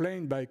be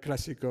explained by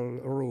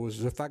classical laws.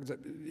 The fact that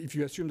if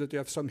you assume that you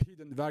have some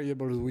hidden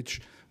variables which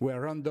were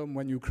random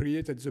when you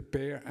created the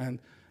pair,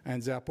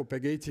 and they are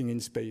propagating in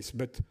space.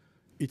 But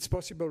it's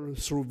possible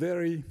through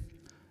very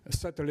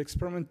subtle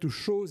experiment to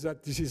show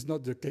that this is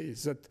not the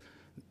case, that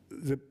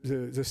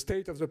the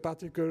state of the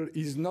particle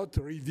is not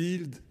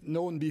revealed,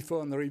 known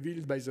before and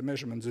revealed by the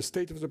measurement. The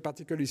state of the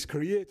particle is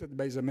created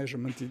by the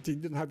measurement. It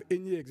didn't have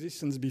any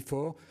existence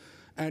before,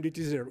 and it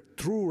is a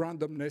true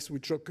randomness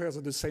which occurs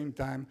at the same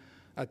time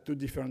at two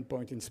different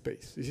points in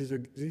space. This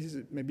is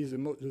maybe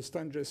the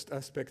strangest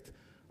aspect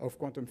of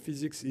quantum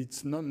physics.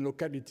 It's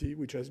non-locality,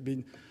 which has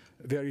been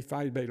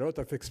verified by a lot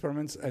of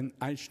experiments, and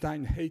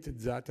Einstein hated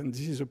that. And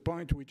this is a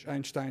point which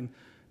Einstein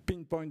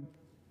pinpoint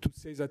to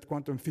say that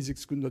quantum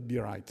physics could not be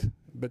right.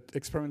 But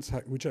experiments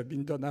which have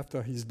been done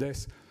after his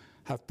death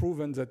have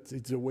proven that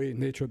it's the way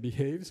nature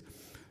behaves.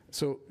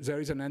 So there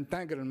is an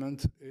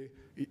entanglement.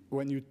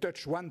 When you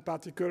touch one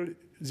particle,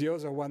 the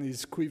other one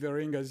is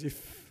quivering as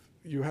if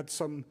you had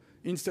some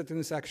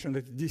instantaneous action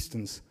at a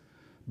distance.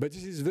 But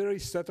this is very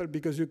subtle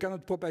because you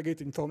cannot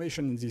propagate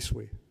information in this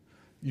way.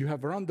 You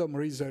have random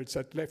results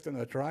at left and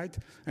at right,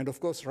 and of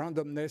course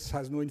randomness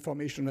has no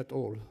information at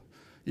all.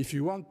 If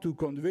you want to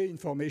convey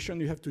information,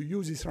 you have to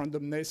use this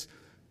randomness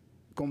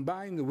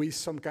combined with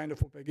some kind of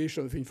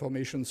propagation of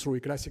information through a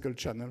classical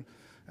channel,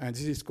 and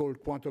this is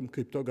called quantum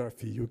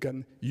cryptography. You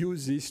can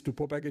use this to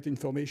propagate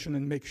information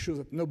and make sure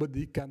that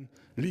nobody can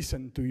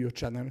listen to your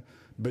channel,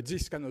 but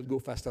this cannot go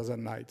faster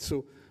than light.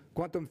 So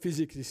quantum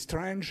physics is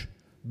strange,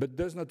 but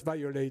does not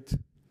violate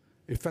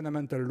a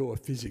fundamental law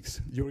of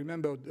physics. You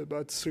remember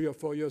about 3 or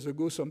 4 years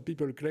ago, some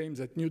people claimed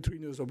that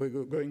neutrinos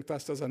were going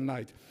faster than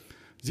light.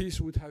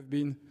 This would have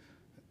been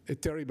a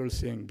terrible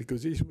thing,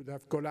 because this would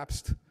have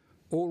collapsed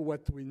all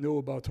what we know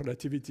about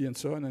relativity and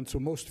so on, and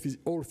so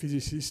all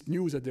physicists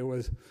knew that there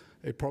was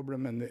a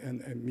problem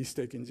and a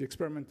mistake in the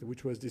experiment,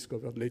 which was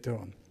discovered later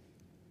on.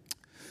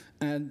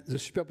 And the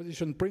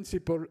superposition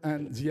principle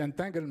and the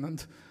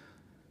entanglement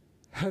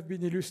have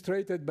been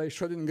illustrated by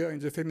Schrödinger in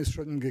the famous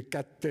Schrödinger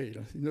cat tail.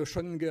 You know,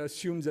 Schrödinger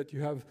assumes that you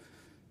have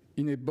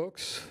in a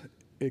box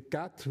a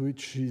cat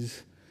which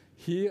is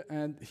here,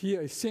 and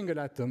here a single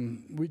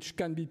atom which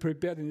can be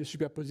prepared in a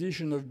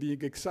superposition of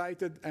being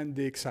excited and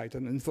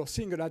de-excited. And for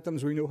single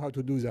atoms, we know how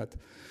to do that.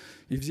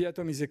 If the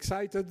atom is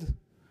excited,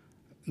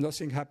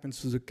 nothing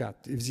happens to the cat.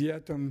 If the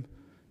atom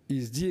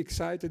is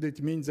de-excited,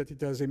 it means that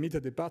it has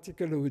emitted a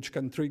particle which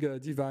can trigger a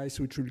device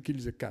which will kill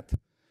the cat.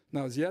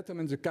 Now, the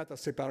atom and the cat are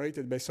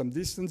separated by some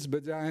distance,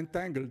 but they are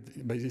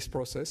entangled by this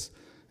process.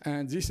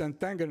 And this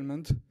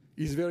entanglement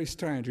is very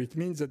strange. It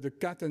means that the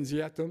cat and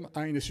the atom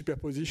are in a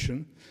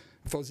superposition.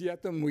 For the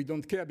atom, we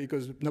don't care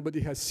because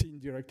nobody has seen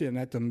directly an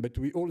atom, but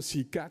we all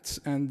see cats,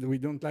 and we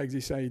don't like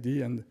this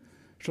idea, and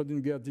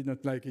Schrödinger did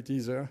not like it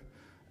either.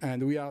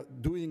 And we are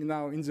doing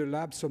now in the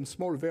lab some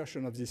small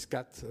version of this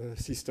cat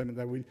system, and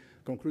I will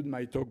conclude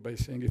my talk by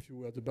saying a few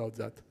words about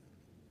that.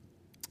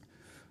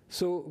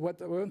 So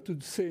what I want to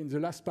say in the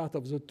last part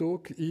of the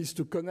talk is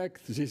to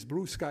connect this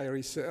blue sky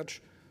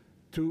research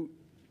to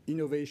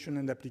innovation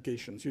and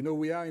applications. You know,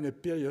 we are in a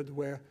period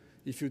where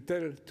if you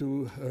tell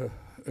to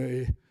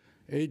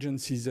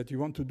agencies that you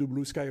want to do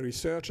blue sky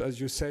research, as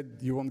you said,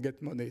 you won't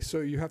get money. So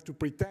you have to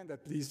pretend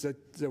at least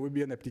that there will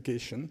be an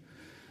application.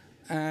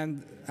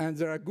 And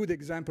there are good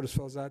examples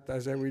for that,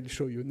 as I will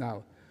show you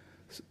now.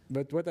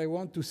 But what I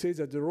want to say is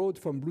that the road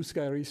from blue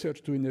sky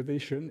research to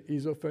innovation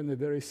is often a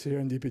very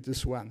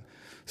serendipitous one.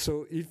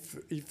 So if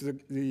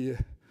the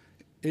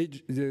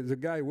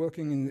guy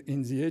working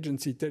in the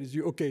agency tells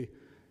you, okay,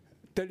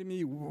 tell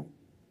me,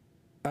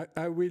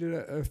 I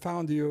will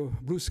found your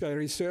blue sky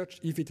research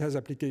if it has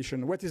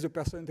application. What is the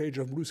percentage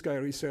of blue sky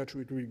research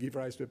which will give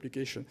rise to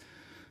application?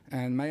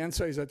 And my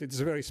answer is that it's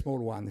a very small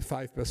one,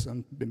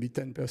 5%, maybe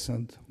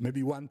 10%,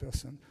 maybe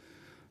 1%.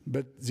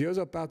 But the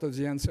other part of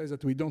the answer is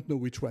that we don't know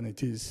which one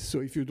it is. So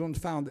if you don't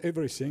find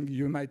everything,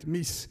 you might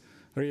miss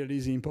really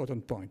the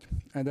important point.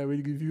 And I will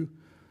give you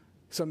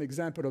some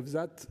example of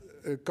that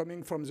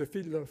coming from the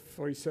field of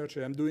research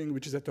I'm doing,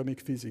 which is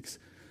atomic physics.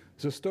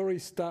 The story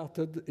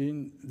started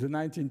in the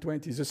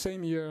 1920s, the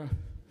same year,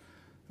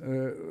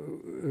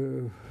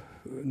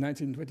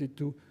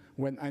 1922,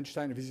 when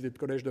Einstein visited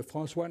Collège de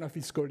France. One of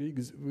his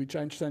colleagues, which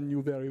Einstein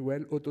knew very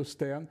well, Otto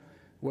Stern,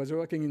 was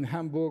working in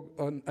Hamburg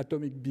on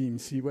atomic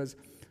beams. He was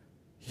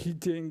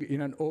heating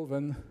in an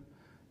oven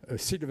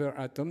silver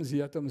atoms.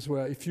 The atoms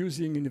were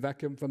effusing in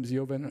vacuum from the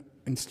oven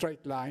in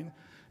straight line,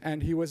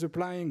 and he was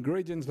applying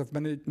gradients of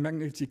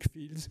magnetic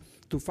fields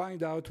to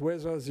find out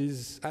whether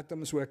these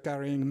atoms were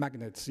carrying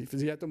magnets. If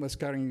the atom was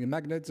carrying a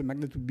magnet, the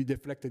magnet would be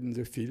deflected in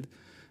the field.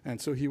 And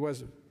so he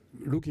was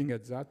looking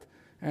at that,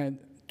 and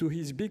to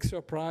his big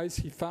surprise,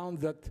 he found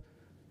that,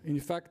 in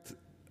fact,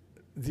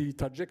 the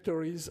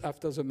trajectories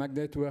after the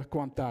magnet were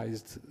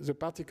quantized. The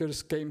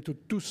particles came to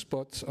 2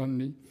 spots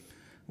only,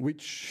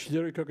 which he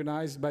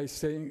recognized by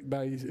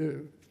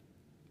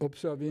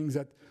observing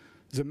that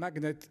the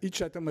magnet,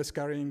 each atom was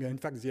carrying, in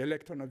fact, the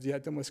electron of the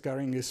atom was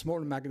carrying a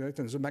small magnet,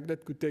 and the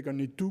magnet could take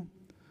only 2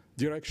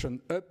 directions,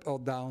 up or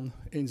down,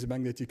 in the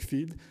magnetic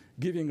field,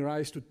 giving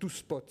rise to 2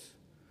 spots.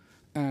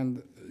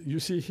 And you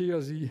see here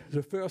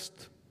the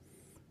first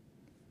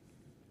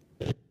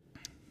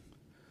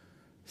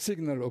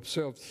signal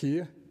observed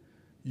here.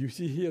 You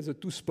see here the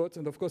 2 spots,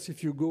 and of course,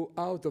 if you go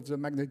out of the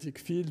magnetic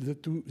field, the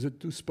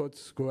two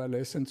spots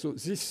coalesce. And so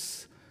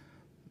this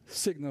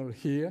signal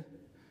here,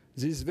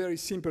 this very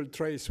simple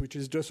trace, which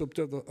is just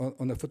observed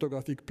on a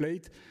photographic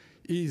plate,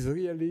 is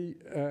really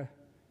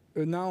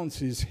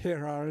announces,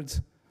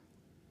 heralds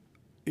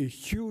a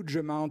huge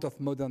amount of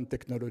modern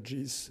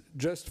technologies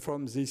just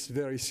from this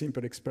very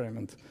simple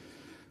experiment.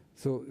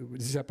 So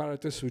this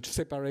apparatus which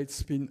separates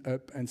spin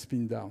up and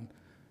spin down.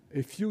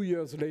 A few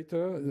years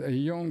later, a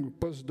young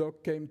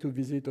postdoc came to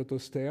visit Otto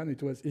Stern.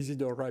 It was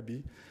Isidor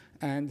Rabi.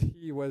 And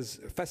he was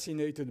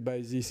fascinated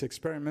by this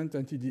experiment,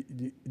 and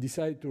he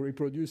decided to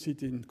reproduce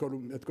it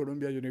at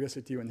Columbia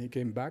University when he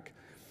came back.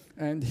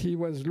 And he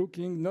was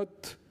looking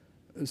not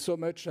so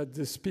much at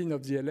the spin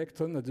of the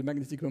electron, at the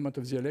magnetic moment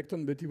of the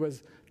electron, but he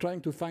was trying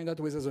to find out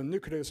whether the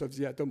nucleus of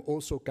the atom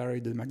also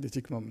carried the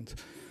magnetic moment.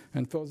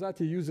 And for that,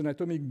 he used an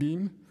atomic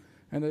beam.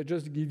 And I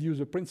just give you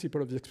the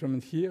principle of the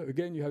experiment here.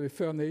 Again, you have a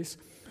furnace,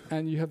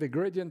 and you have a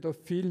gradient of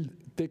field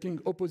taking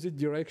opposite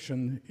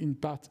direction in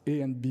part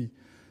A and B.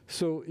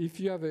 So if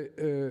you have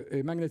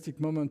a magnetic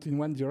moment in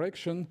one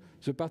direction,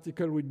 the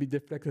particle will be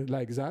deflected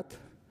like that,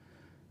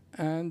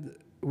 and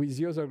with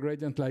the other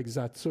gradient like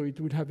that. So it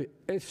would have a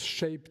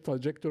S-shaped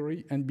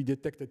trajectory and be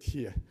detected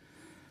here.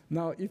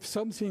 Now, if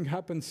something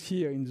happens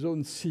here in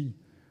zone C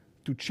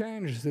to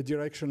change the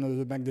direction of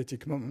the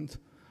magnetic moment,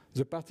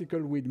 the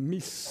particle will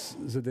miss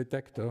the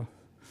detector.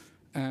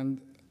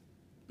 And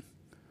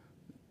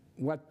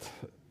what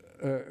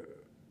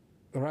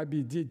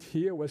Rabi did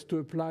here was to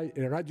apply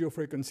a radio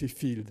frequency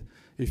field,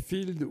 a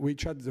field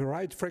which had the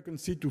right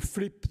frequency to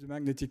flip the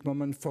magnetic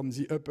moment from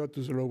the upper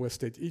to the lower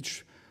state.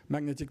 Each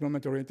magnetic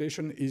moment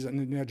orientation is an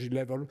energy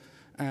level,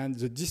 and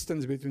the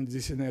distance between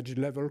this energy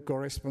level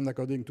corresponds,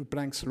 according to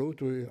Planck's law,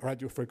 to a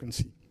radio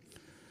frequency.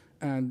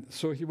 And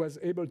so he was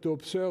able to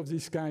observe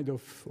this kind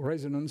of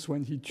resonance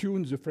when he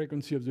tuned the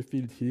frequency of the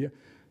field here.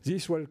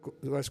 This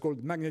was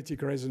called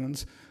magnetic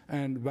resonance,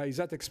 and by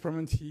that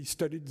experiment he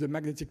studied the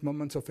magnetic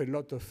moments of a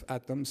lot of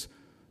atoms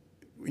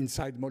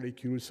inside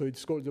molecules, so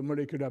it's called the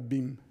molecular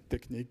beam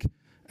technique.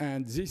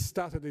 And this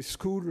started a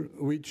school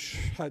which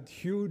had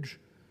huge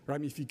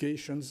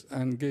ramifications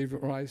and gave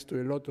rise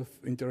to a lot of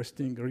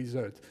interesting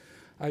results.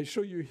 I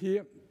show you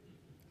here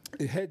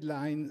a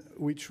headline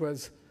which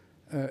was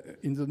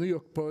in the New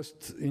York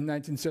Post in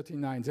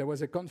 1939. There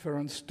was a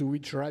conference to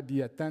which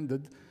Rabi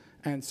attended,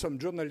 and some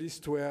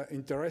journalists were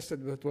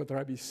interested with what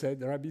Rabi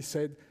said. Rabi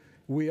said,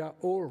 "We are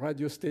all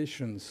radio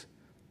stations,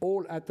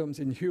 all atoms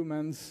in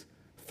humans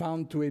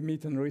found to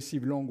emit and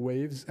receive long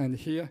waves." And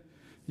here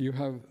you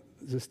have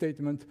the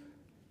statement,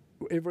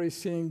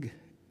 "Everything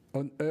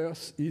on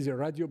Earth is a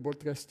radio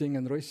broadcasting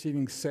and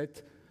receiving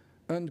set,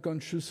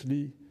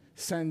 unconsciously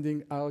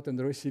sending out and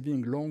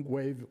receiving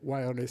long-wave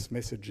wireless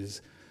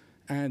messages."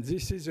 And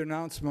this is an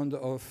announcement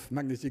of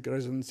magnetic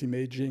resonance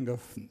imaging,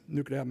 of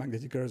nuclear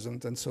magnetic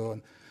resonance, and so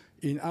on.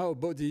 In our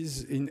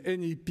bodies, in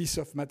any piece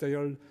of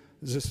material,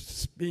 the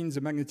spins,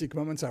 the magnetic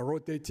moments are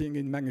rotating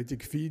in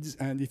magnetic fields,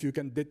 and if you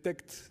can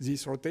detect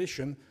this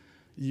rotation,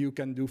 you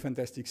can do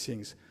fantastic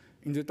things.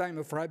 In the time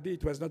of Rabi,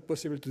 it was not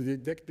possible to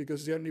detect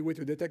because the only way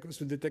to detect was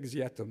to detect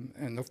the atom.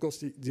 And of course,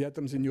 the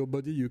atoms in your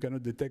body, you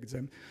cannot detect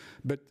them.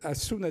 But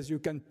as soon as you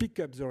can pick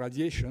up the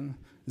radiation,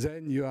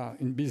 then you are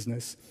in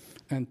business.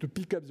 And to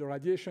pick up the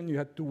radiation, you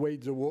had to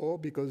wait the war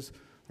because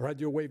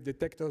radio wave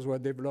detectors were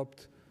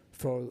developed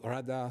for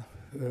radar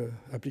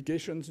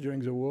applications during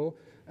the war.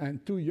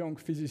 And two young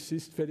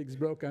physicists, Felix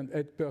Bloch and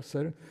Ed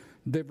Purcell,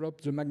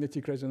 developed the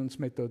magnetic resonance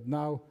method.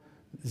 Now,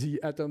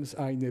 the atoms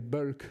are in a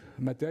bulk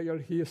material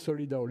here,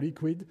 solid or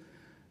liquid.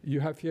 You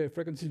have here a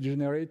frequency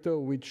generator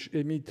which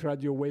emits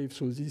radio waves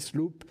through this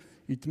loop.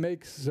 It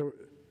makes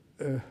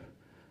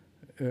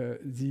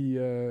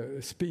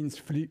the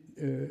spins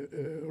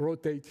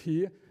rotate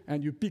here,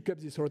 and you pick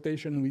up this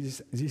rotation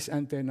with this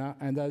antenna.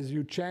 And as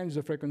you change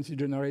the frequency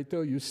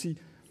generator, you see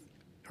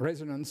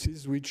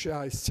resonances which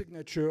are a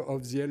signature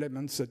of the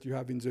elements that you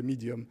have in the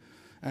medium.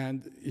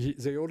 And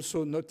they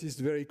also noticed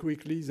very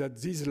quickly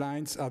that these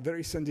lines are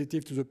very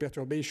sensitive to the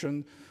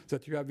perturbation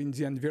that you have in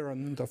the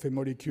environment of a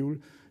molecule.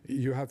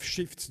 You have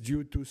shifts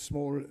due to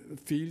small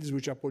fields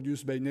which are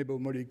produced by neighbor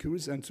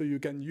molecules, and so you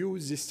can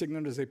use this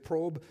signal as a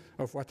probe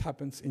of what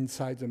happens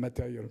inside the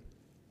material.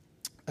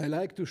 I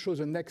like to show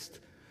the next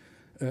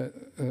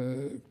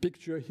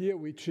picture here,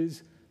 which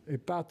is a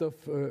part of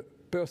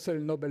Purcell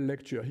Nobel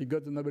lecture. He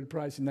got the Nobel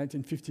Prize in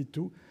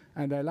 1952.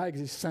 And I like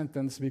this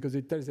sentence because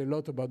it tells a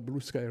lot about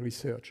blue sky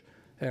research.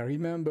 I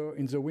remember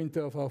in the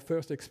winter of our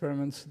first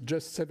experiments,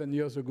 just 7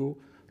 years ago,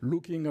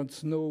 looking at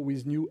snow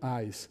with new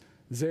eyes.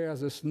 There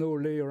the snow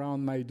lay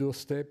around my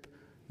doorstep,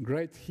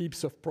 great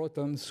heaps of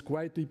protons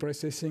quietly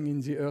processing in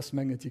the Earth's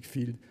magnetic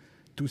field.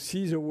 To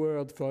see the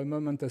world for a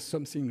moment as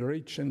something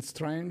rich and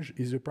strange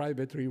is a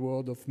private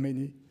reward of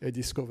many a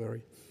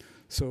discovery.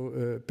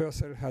 So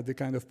Purcell had a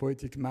kind of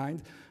poetic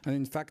mind, and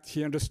in fact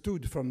he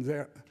understood from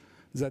there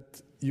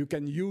that you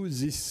can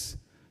use this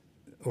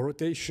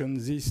rotation,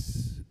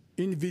 this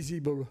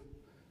invisible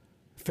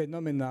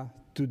phenomena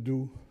to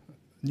do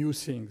new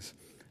things.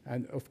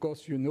 And of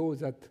course, you know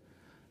that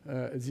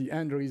the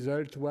end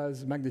result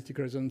was magnetic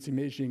resonance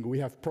imaging. We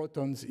have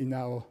protons in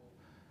our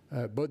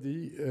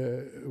body,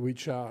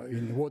 which are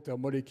in water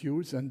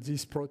molecules, and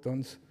these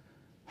protons,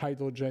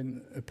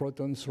 hydrogen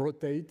protons,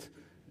 rotate.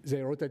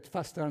 They rotate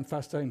faster and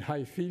faster in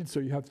high fields,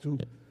 so you have to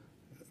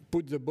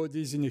put the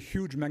bodies in a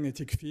huge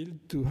magnetic field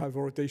to have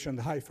rotation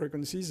at high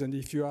frequencies. And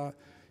if you are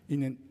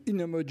in an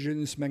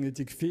inhomogeneous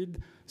magnetic field,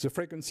 the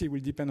frequency will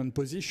depend on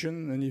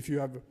position. And if you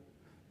have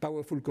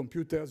powerful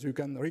computers, you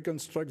can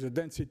reconstruct the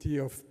density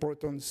of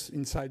protons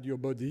inside your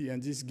body,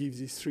 and this gives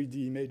these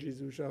 3D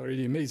images, which are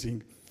really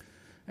amazing.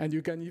 And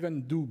you can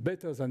even do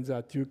better than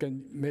that. You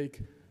can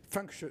make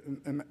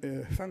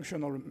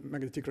functional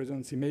magnetic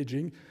resonance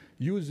imaging,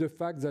 use the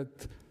fact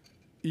that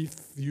if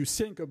you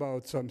think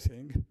about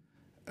something,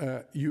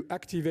 you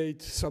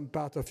activate some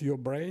part of your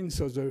brain,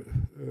 so the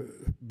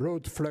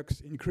blood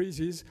flux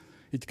increases.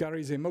 It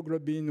carries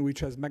hemoglobin,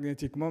 which has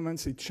magnetic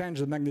moments. It changes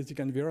the magnetic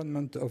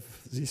environment of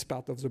this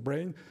part of the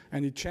brain,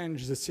 and it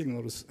changes the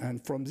signals.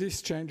 And from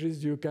these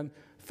changes, you can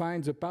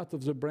find the part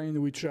of the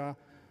brain which are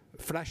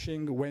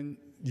flashing when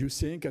you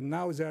think. And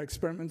now there are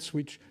experiments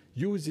which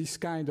use this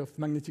kind of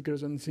magnetic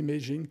resonance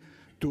imaging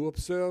to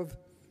observe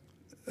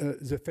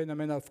the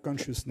phenomena of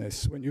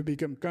consciousness. When you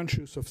become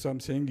conscious of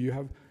something, you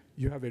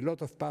have a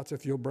lot of parts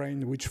of your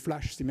brain which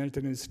flash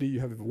simultaneously. You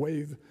have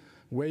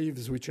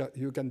waves which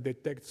you can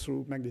detect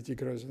through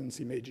magnetic resonance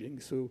imaging.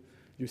 So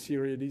you see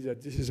really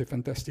that this is a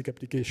fantastic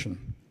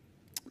application.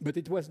 But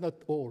it was not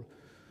all.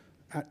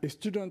 A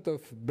student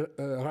of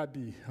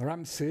Rabbi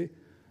Ramsey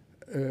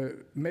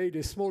made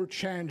a small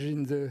change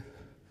in the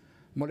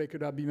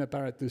molecular beam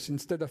apparatus.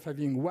 Instead of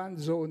having one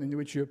zone in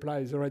which you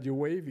apply the radio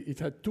wave, it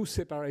had two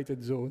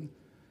separated zones.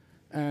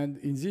 And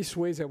in this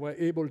way, they were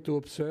able to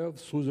observe,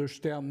 through the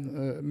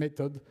Stern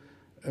method,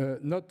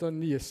 not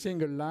only a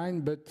single line,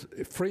 but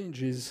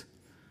fringes.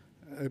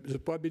 The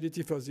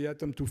probability for the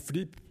atom to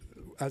flip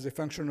as a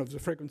function of the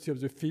frequency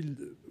of the field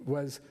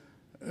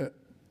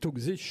took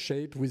this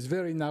shape with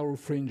very narrow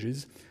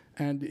fringes.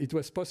 And it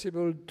was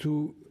possible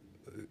to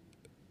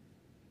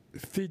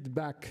feed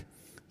back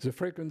the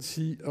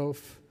frequency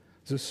of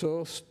the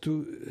source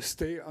to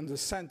stay on the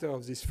center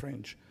of this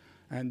fringe.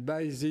 And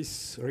by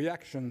this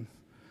reaction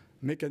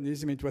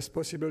mechanism, it was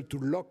possible to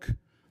lock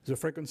the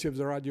frequency of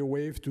the radio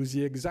wave to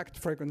the exact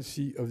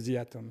frequency of the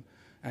atom.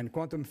 And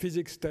quantum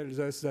physics tells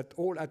us that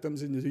all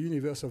atoms in the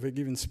universe of a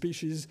given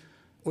species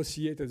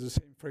oscillate at the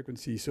same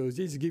frequency. So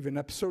this gives an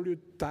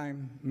absolute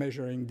time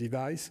measuring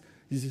device.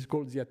 This is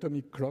called the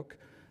atomic clock.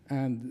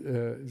 And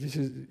this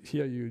is,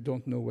 here you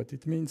don't know what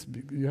it means.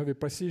 You have a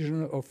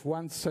precision of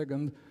 1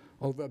 second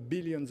over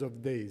billions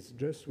of days,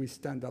 just with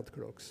standard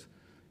clocks.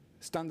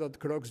 Standard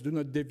clocks do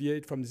not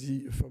deviate from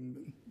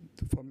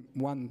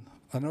one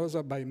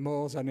another by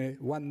more than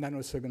 1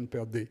 nanosecond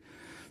per day.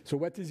 So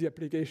what is the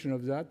application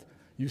of that?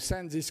 You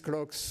send these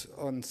clocks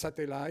on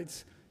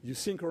satellites, you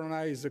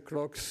synchronize the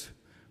clocks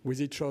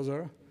with each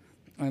other,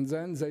 and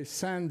then they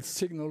send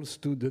signals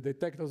to the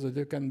detectors that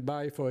you can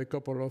buy for a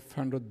couple of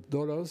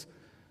 $100.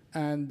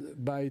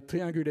 And by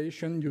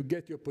triangulation, you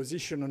get your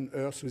position on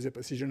Earth with a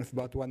precision of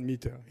about 1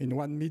 meter. In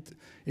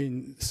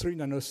 3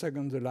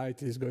 nanoseconds, the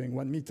light is going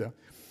 1 meter.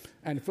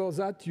 And for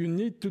that, you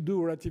need to do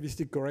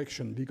relativistic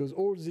correction, because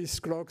all these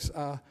clocks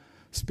are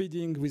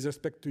speeding with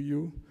respect to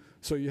you.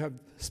 So you have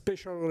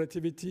special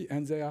relativity,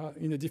 and they are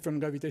in a different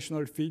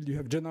gravitational field. You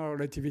have general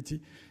relativity.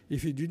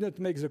 If you do not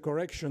make the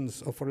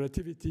corrections of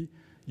relativity,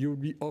 you will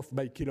be off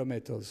by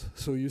kilometers.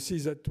 So you see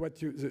that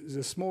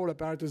the small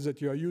apparatus that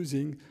you are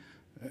using,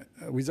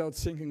 without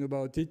thinking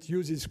about it,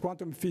 uses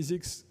quantum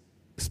physics,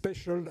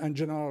 special and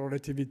general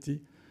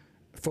relativity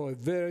for a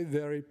very,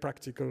 very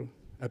practical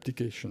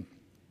application.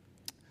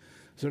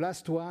 The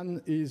last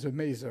one is a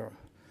maser.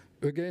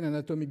 Again, an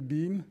atomic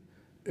beam.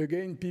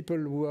 Again, people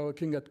who are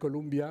working at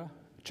Columbia,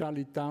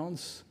 Charlie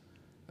Towns,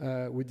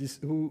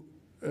 who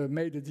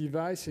made a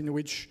device in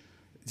which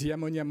the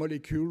ammonia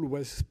molecule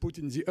was put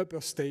in the upper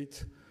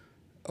state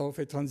of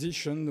a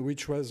transition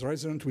which was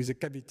resonant with a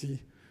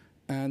cavity.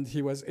 And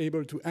he was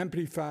able to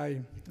amplify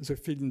the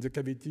field in the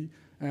cavity,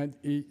 and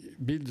he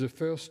built the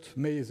first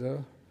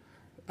maser,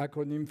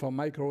 acronym for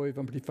microwave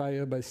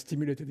amplifier by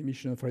stimulated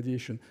emission of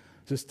radiation.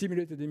 The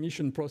stimulated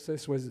emission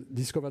process was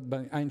discovered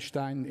by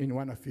Einstein in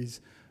one of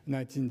his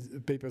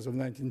papers of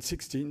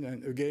 1916,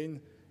 and again,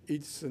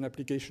 it's an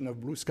application of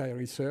blue sky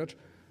research.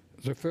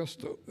 The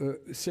first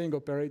thing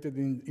operated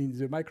in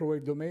the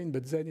microwave domain,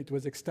 but then it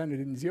was extended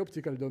in the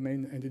optical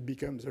domain, and it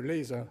becomes a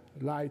laser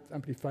light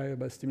amplifier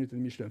by stimulated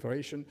emission of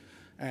radiation.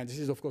 And this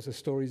is, of course, a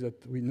story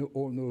that we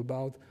all know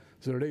about.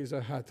 The laser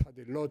had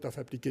a lot of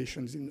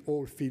applications in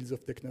all fields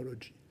of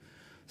technology.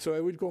 So I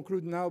will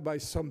conclude now by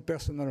some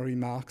personal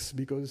remarks,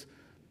 because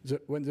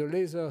when the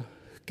laser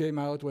came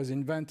out, was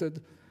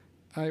invented,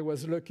 I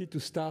was lucky to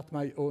start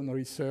my own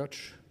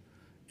research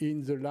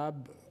in the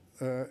lab,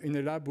 in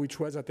a lab which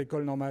was at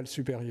École Normale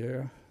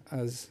Supérieure,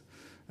 as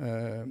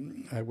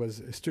I was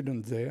a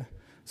student there.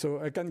 So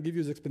I can give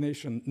you the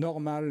explanation.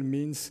 Normal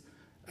means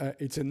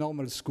it's a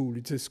normal school.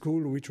 It's a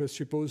school which was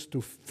supposed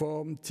to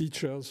form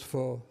teachers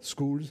for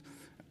schools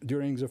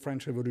during the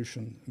French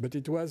Revolution. But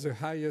it was the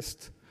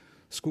highest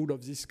school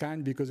of this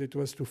kind because it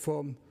was to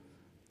form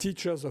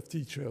teachers of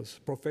teachers,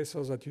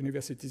 professors at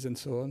universities and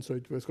so on. So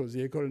it was called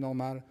the École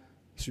Normale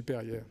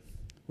Supérieure.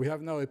 We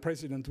have now a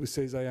president who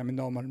says, I am a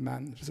normal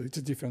man. So it's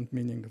a different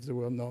meaning of the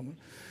word normal.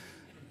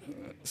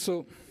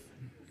 So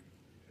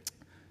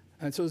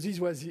this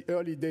was the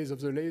early days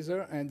of the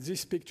laser, and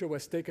this picture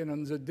was taken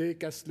on the day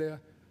Kastler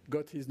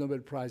got his Nobel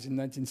Prize in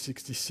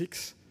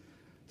 1966.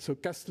 So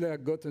Kastler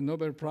got a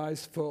Nobel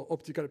Prize for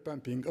optical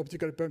pumping.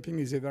 Optical pumping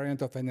is a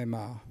variant of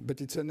NMR,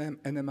 but it's an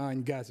NMR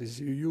in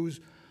gases. You use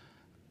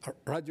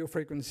radio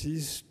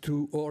frequencies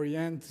to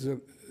orient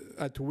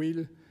at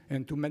will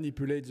and to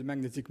manipulate the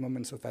magnetic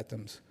moments of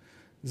atoms.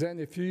 Then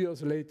a few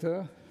years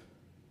later,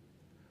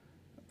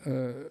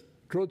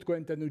 Claude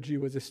Cohen-Tanuji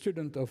was a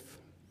student of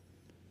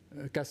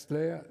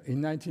Kastler.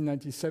 In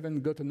 1997,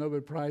 got a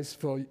Nobel Prize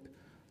for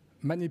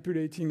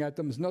manipulating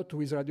atoms not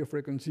with radio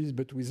frequencies,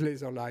 but with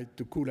laser light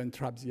to cool and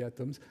trap the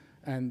atoms.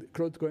 And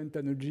Claude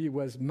Cohen-Tanuji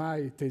was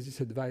my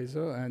thesis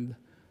advisor, and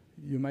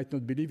you might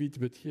not believe it,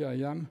 but here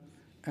I am.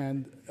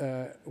 And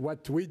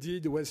what we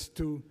did was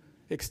to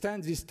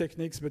extend these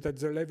techniques, but at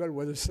the level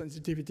where the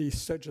sensitivity is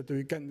such that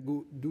we can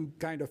do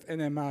kind of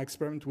NMR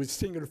experiment with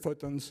single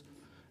photons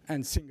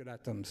and single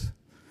atoms.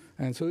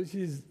 And so this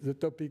is the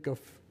topic of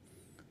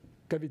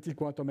cavity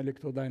quantum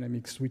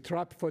electrodynamics. We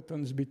trap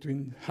photons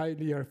between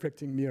highly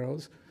reflecting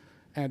mirrors,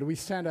 and we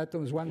send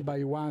atoms one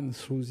by one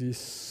through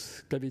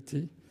this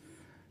cavity.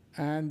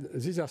 And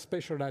these are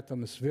special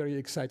atoms, very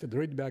excited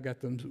Rydberg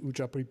atoms, which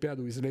are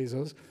prepared with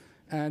lasers.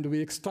 And we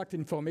extract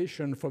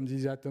information from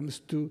these atoms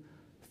to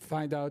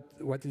find out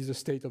what is the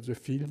state of the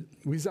field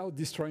without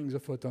destroying the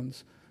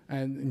photons.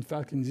 And in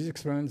fact, in these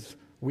experiments,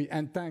 we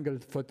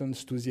entangled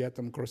photons to the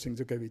atom crossing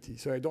the cavity.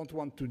 So I don't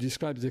want to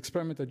describe the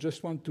experiment. I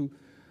just want to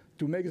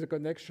make the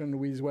connection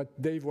with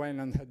what Dave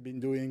Wineland had been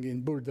doing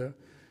in Boulder.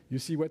 You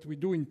see, what we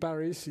do in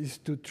Paris is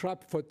to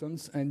trap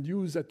photons and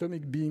use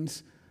atomic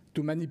beams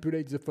to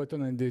manipulate the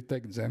photon and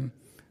detect them.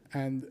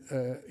 And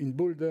in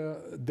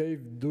Boulder,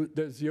 Dave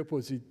does the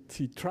opposite.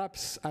 He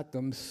traps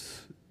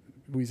atoms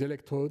with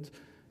electrodes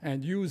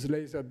and uses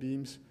laser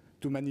beams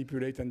to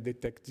manipulate and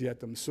detect the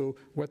atoms. So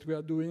what we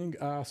are doing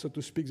are, so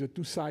to speak, the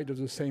two sides of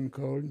the same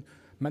coin,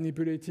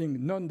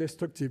 manipulating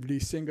non-destructively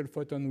single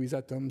photon with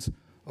atoms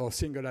or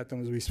single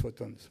atoms with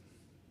photons.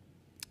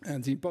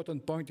 And the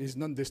important point is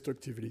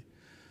non-destructively.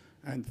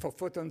 And for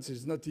photons,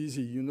 it's not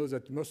easy. You know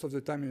that most of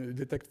the time you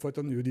detect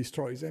photons, you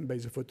destroy them by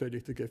the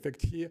photoelectric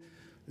effect. Here,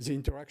 the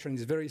interaction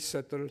is very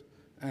subtle,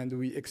 and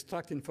we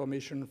extract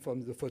information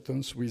from the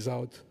photons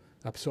without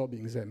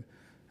absorbing them.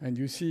 And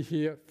you see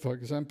here, for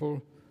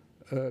example,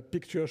 a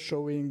picture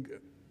showing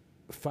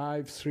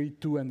 5, 3,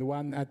 2, and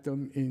 1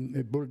 atom in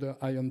a Boulder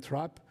ion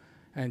trap.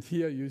 And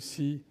here you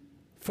see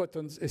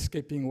photons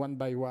escaping one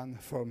by one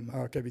from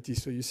our cavity.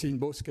 So you see in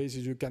both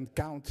cases you can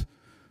count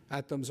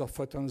atoms or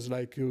photons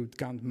like you would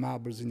count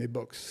marbles in a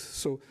box.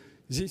 So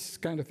this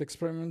kind of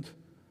experiment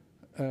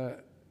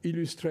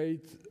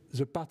illustrates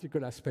the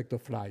particle aspect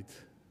of light.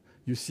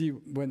 You see,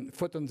 when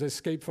photons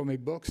escape from a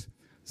box,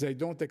 they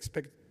don't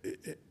escape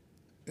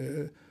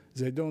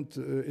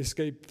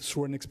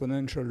through an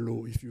exponential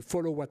law. If you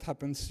follow what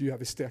happens, you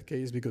have a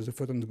staircase because the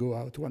photons go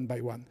out one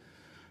by one.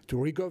 To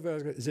recover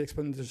the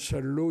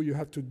exponential law, you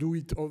have to do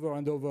it over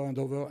and over and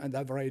over and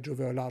average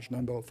over a large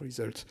number of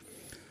results.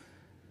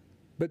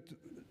 But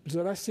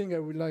the last thing I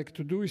would like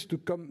to do is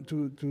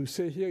to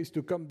say here is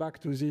to come back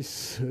to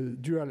this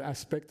dual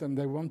aspect, and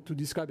I want to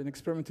describe an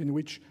experiment in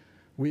which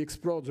we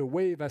explore the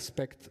wave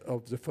aspect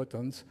of the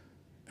photons,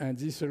 and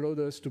this allowed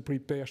us to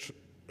prepare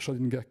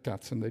Schrödinger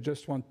cats, and I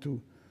just want to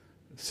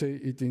say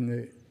it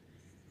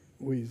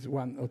with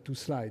 1 or 2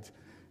 slides.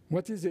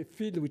 What is a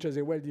field which has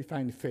a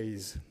well-defined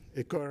phase,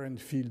 a coherent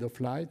field of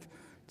light?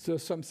 So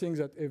something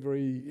that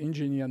every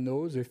engineer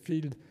knows, a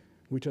field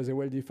which has a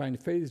well-defined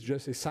phase,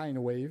 just a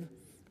sine wave,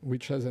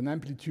 which has an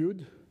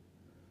amplitude,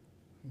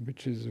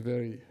 which is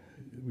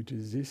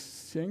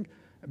this thing,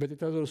 but it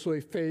has also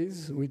a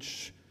phase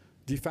which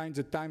defines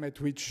the time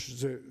at which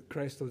the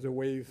crest of the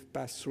wave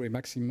passes through a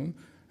maximum.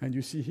 And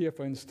you see here,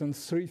 for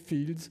instance, 3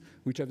 fields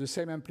which have the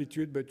same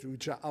amplitude, but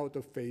which are out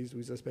of phase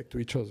with respect to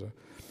each other.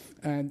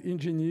 And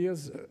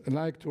engineers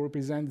like to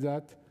represent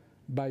that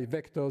by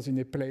vectors in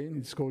a plane.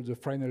 It's called the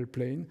Fresnel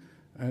plane.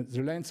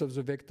 The length of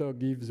the vector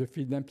gives the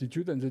field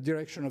amplitude, and the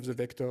direction of the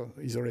vector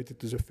is related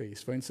to the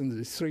phase. For instance,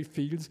 the 3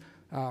 fields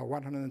are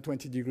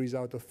 120 degrees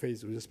out of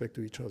phase with respect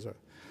to each other.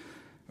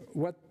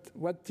 What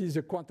is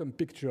the quantum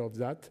picture of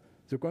that?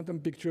 The quantum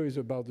picture is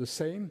about the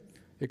same,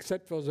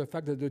 except for the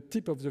fact that the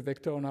tip of the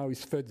vector now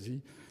is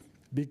fuzzy,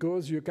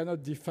 because you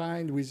cannot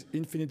define with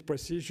infinite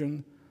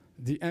precision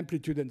the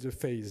amplitude and the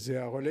phase. They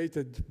are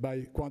related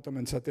by quantum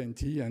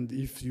uncertainty, and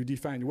if you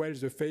define well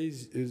the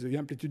phase, the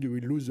amplitude, you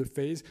will lose the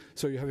phase.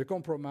 So you have a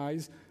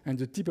compromise, and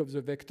the tip of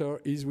the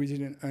vector is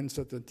within an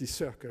uncertainty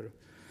circle.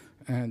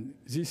 And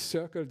this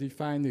circle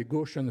defines a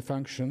Gaussian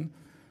function,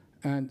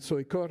 and so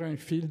a coherent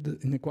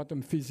field in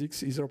quantum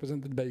physics is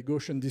represented by a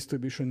Gaussian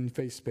distribution in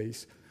phase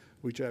space,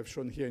 which I have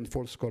shown here in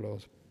false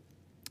colors.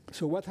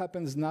 So what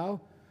happens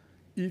now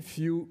if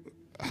you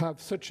have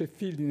such a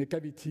field in a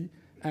cavity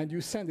and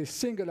you send a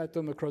single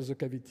atom across the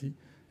cavity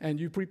and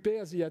you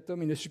prepare the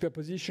atom in a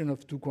superposition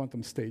of 2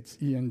 quantum states,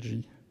 E and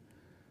G?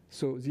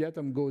 So the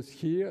atom goes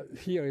here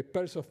a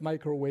pulse of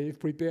microwave,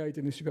 prepare it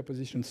in a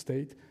superposition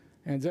state,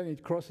 and then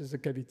it crosses the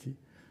cavity.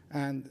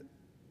 And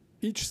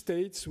each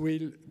state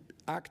will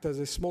act as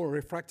a small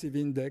refractive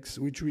index,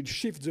 which will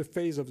shift the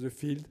phase of the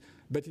field,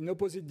 but in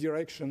opposite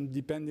direction,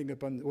 depending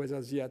upon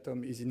whether the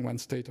atom is in one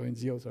state or in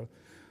the other.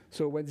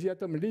 So when the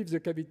atom leaves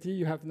the cavity,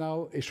 you have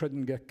now a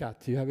Schrödinger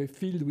cat. You have a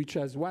field which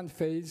has one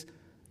phase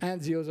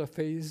and the other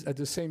phase at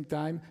the same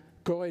time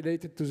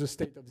correlated to the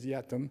state of the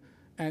atom.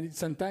 And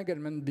it's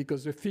entanglement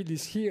because the field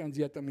is here and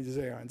the atom is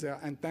there, and they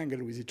are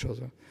entangled with each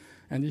other.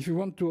 And if you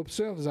want to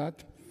observe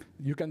that,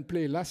 you can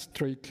play last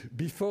trick.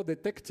 Before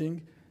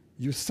detecting,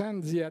 you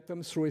send the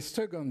atom through a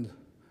second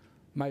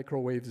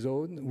microwave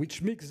zone,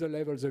 which mixes the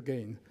levels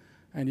again.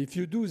 And if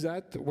you do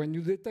that, when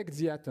you detect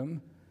the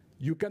atom,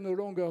 you can no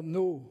longer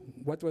know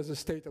what was the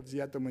state of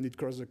the atom when it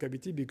crossed the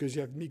cavity because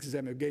you have mixed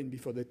them again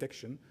before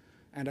detection.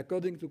 And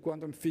according to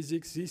quantum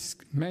physics, this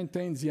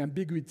maintains the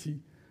ambiguity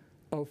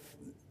of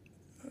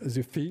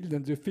the field,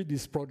 and the field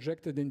is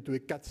projected into a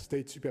cat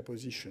state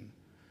superposition.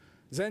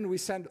 Then we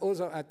send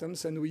other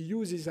atoms, and we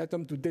use this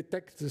atom to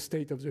detect the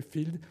state of the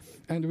field,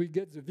 and we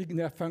get the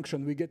Wigner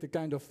function. We get a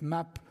kind of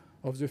map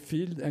of the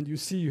field, and you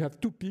see you have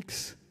two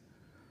peaks.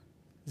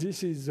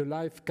 This is the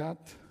live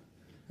cat,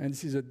 and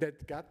this is a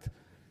dead cat,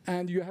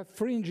 and you have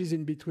fringes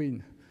in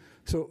between.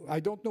 So I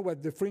don't know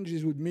what the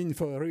fringes would mean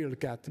for a real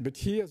cat, but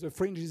here the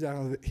fringes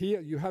are here.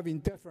 You have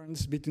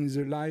interference between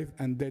the live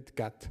and dead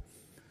cat.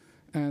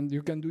 And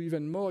you can do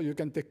even more. You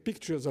can take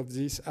pictures of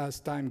this as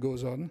time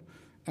goes on,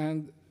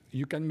 and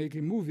you can make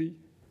a movie,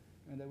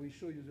 and I will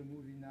show you the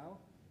movie now.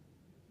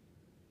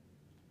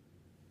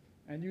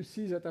 And you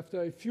see that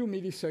after a few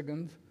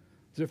milliseconds,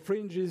 the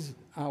fringes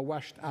are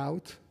washed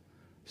out.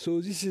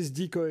 So this is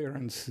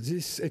decoherence.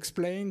 This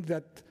explained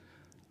that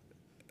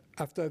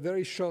after a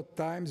very short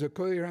time, the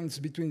coherence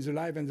between the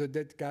live and the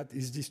dead cat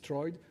is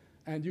destroyed,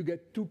 and you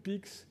get two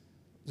peaks.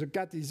 The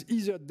cat is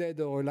either dead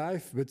or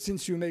alive, but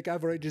since you make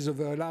averages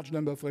over a large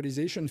number of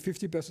realizations,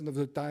 50% of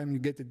the time you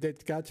get a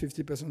dead cat,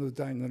 50% of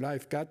the time a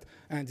live cat,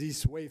 and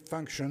this wave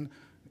function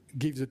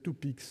gives the two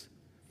peaks.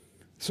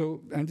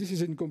 So, and this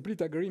is in complete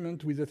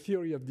agreement with the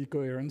theory of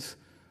decoherence,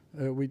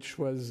 which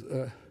was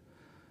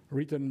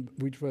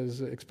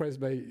expressed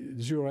by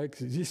Dirac.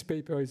 This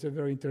paper is a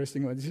very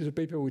interesting one. This is a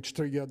paper which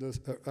triggered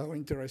our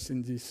interest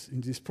in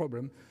this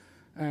problem.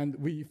 And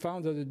we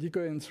found that the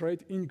decoherence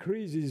rate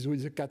increases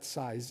with the cat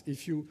size.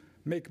 If you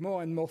make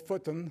more and more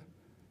photons,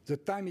 the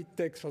time it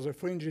takes for the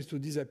fringes to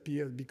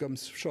disappear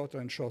becomes shorter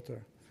and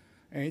shorter.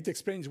 And it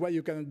explains why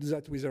you cannot do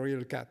that with a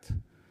real cat.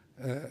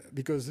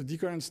 Because the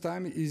decoherence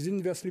time is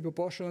inversely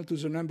proportional to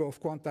the number of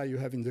quanta you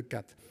have in the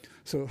cat.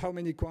 So how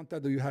many quanta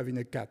do you have in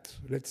a cat?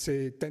 Let's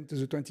say 10 to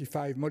the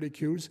 25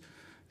 molecules.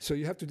 So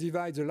you have to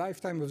divide the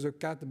lifetime of the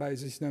cat by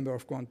this number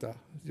of quanta.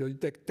 So you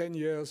take 10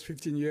 years,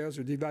 15 years,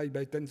 you divide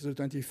by 10 to the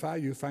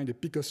 25, you find a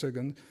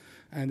picosecond.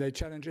 And I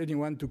challenge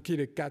anyone to kill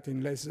a cat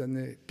in less than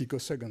a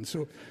picosecond.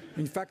 So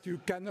in fact,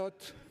 you cannot,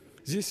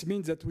 this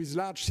means that with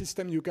large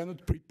systems, you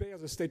cannot prepare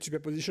the state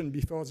superposition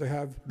before they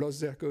have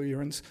lost their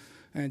coherence.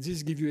 And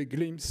this gives you a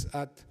glimpse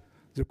at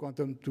the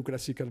quantum to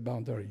classical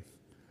boundary.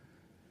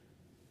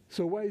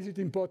 So why is it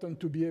important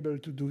to be able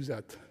to do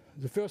that?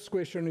 The first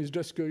question is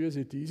just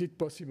curiosity. Is it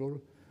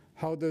possible?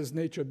 How does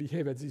nature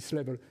behave at this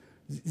level?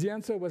 The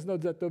answer was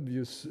not that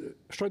obvious.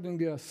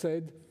 Schrödinger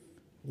said,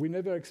 we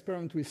never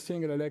experiment with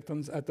single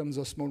electrons, atoms,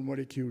 or small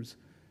molecules.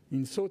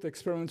 In thought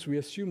experiments, we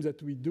assume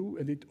that we do,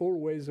 and it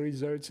always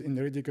results in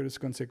ridiculous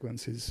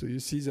consequences. So you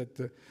see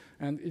that,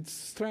 and it's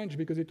strange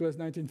because it was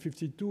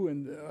 1952,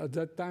 and at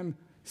that time,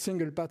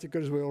 single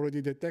particles were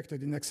already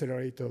detected in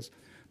accelerators.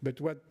 But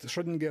what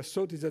Schrödinger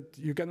thought is that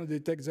you cannot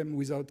detect them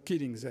without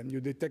killing them. You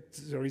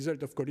detect the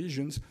result of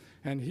collisions.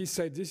 And he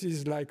said this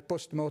is like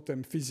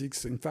post-mortem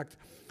physics. In fact,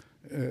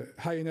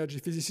 high-energy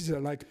physicists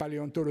are like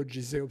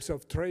paleontologists. They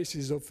observe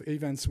traces of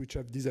events which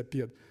have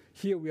disappeared.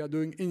 Here we are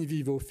doing in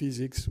vivo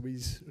physics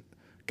with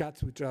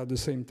cats which are at the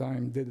same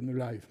time dead and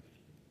alive.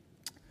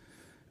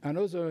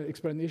 Another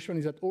explanation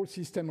is that all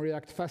systems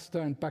react faster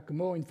and pack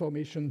more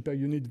information per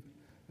unit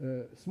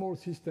small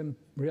systems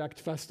react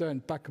faster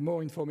and pack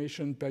more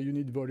information per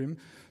unit volume.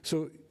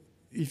 So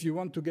if you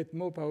want to get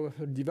more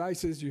powerful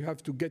devices, you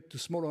have to get to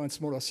smaller and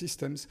smaller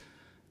systems.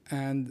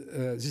 And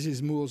this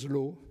is Moore's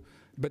law.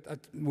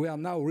 But we are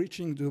now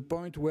reaching to the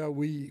point where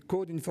we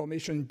code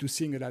information into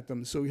single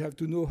atoms. So we have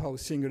to know how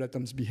single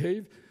atoms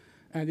behave.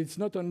 And it's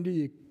not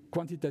only a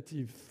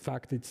quantitative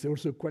fact, it's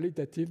also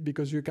qualitative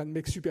because you can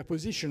make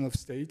superposition of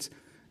states.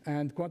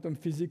 And quantum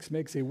physics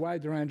makes a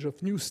wide range of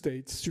new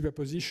states,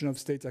 superposition of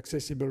states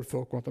accessible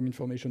for quantum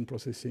information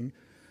processing.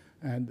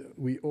 And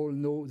we all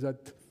know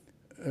that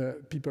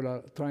people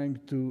are trying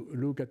to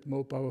look at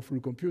more powerful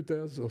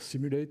computers or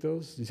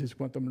simulators. This is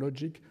quantum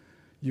logic.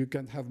 You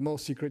can have more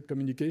secret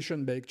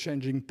communication by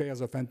exchanging pairs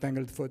of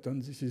entangled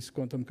photons. This is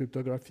quantum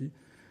cryptography.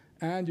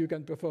 And you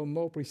can perform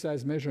more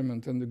precise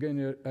measurement. And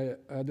again, I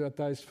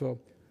advertised for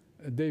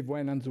Dave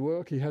Weinand's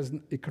work. He has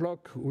a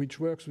clock which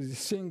works with a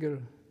single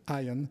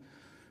ion,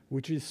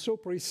 which is so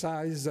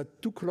precise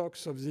that two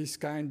clocks of this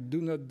kind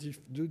do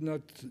not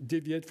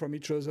deviate from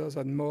each other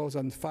than more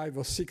than 5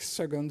 or 6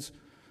 seconds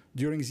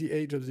during the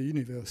age of the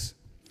universe.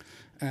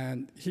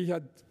 And he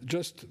had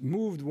just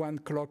moved one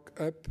clock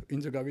up in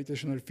the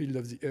gravitational field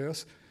of the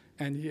Earth,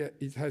 and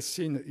he has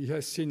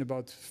seen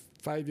about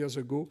 5 years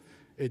ago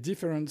a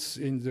difference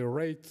in the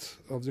rate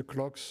of the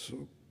clocks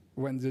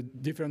when the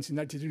difference in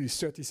altitude is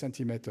 30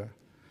 centimeters.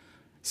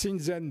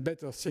 Since then,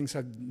 better things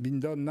have been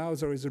done. Now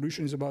the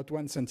resolution is about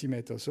 1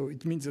 centimeter. So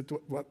it means that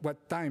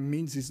what time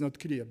means is not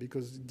clear,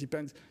 because it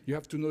depends. You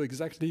have to know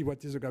exactly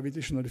what is the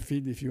gravitational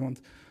field if you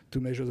want to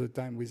measure the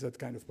time with that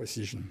kind of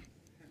precision.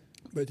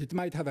 But it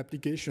might have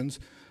applications.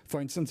 For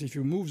instance, if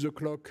you move the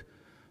clock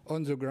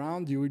on the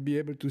ground, you will be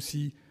able to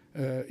see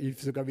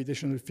if the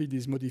gravitational field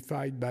is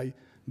modified by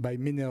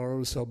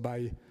minerals or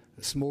by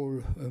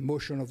small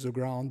motion of the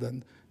ground.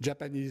 And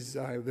Japanese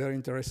are very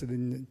interested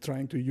in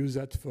trying to use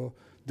that for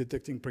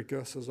detecting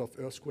precursors of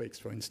earthquakes,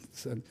 for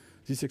instance. And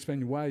this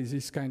explains why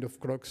this kind of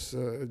clocks,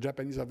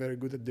 Japanese are very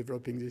good at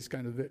developing this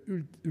kind of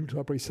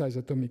ultra-precise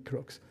atomic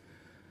clocks.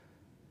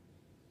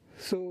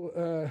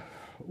 So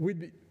will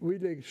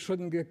the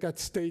Schrödinger cat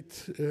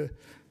state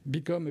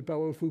become a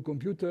powerful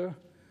computer?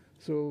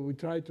 So we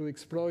try to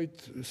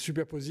exploit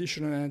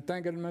superposition and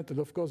entanglement, and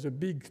of course the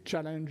big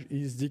challenge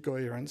is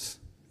decoherence.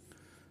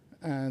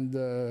 And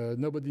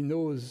nobody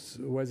knows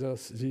whether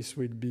this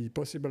will be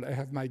possible. I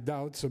have my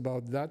doubts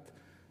about that.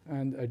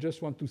 And I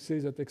just want to say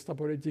that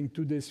extrapolating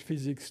today's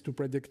physics to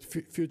predict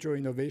future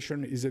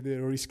innovation is a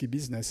very risky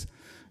business.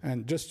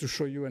 And just to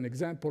show you an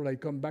example, I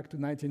come back to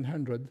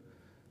 1900.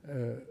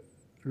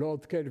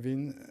 Lord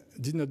Kelvin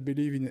did not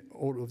believe in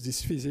all of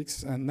this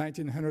physics, and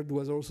 1900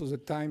 was also the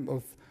time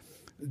of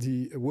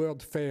the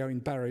World Fair in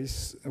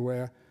Paris,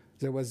 where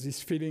there was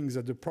this feeling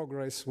that the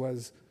progress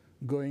was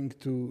going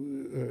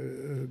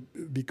to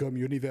become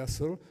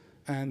universal,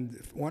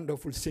 and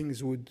wonderful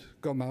things would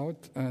come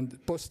out, and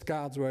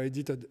postcards were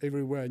edited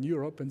everywhere in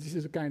Europe, and this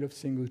is the kind of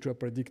thing which were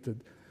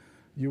predicted.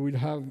 You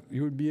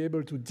will be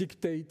able to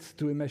dictate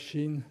to a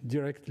machine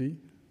directly.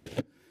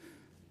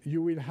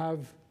 You will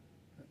have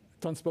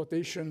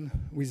transportation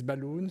with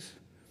balloons,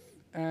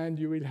 and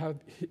you will have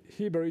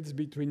hybrids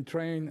between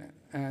train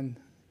and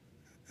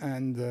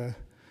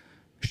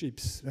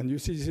ships. And you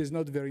see, this is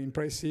not very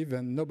impressive,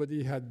 and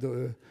nobody had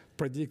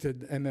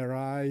predicted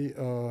MRI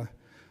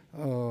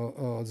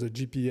or the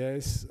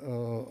GPS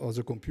or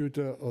the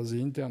computer or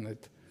the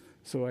internet.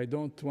 So I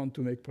don't want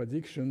to make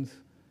predictions.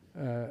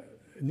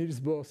 Niels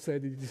Bohr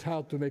said it is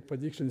hard to make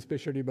predictions,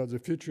 especially about the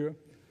future.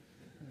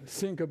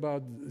 Think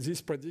about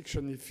this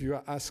prediction if you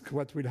ask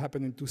what will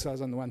happen in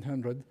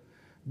 2100.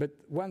 But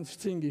one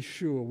thing is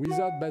sure,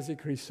 without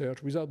basic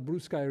research, without blue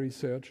sky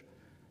research,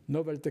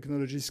 novel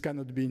technologies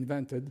cannot be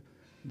invented.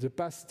 The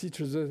past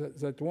teaches us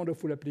that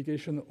wonderful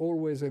applications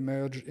always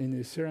emerge in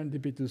a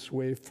serendipitous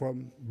way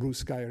from blue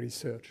sky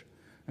research.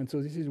 And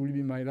so this will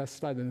be my last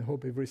slide, and I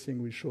hope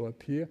everything will show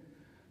up here.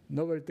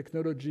 Novel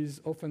technologies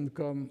often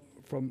come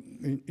from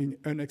in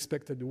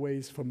unexpected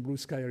ways from blue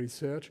sky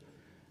research.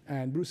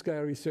 And blue sky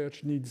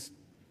research needs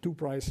two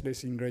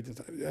priceless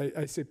ingredients.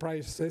 I say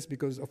priceless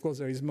because, of course,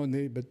 there is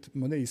money, but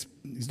money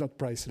is not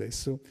priceless.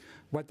 So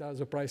what are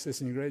the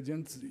priceless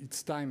ingredients?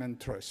 It's time and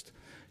trust.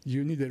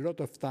 You need a lot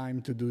of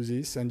time to do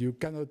this, and you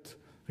cannot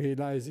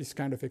realize this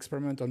kind of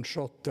experiment on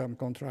short-term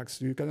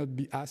contracts. You cannot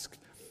be asked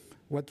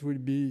what will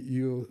be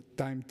your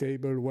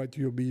timetable, what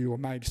will be your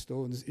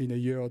milestones in a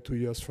year or 2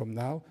 years from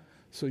now.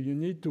 So you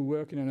need to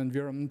work in an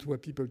environment where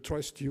people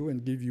trust you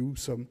and give you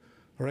some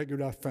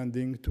regular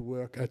funding to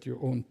work at your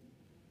own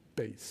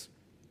pace.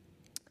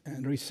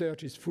 And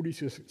research is fully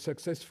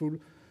successful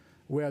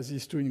where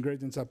these two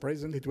ingredients are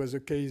present. It was the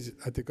case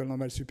at École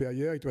Normale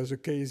Supérieure. It was the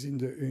case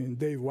in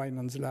Dave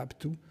Weinand's lab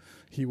too.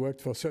 He worked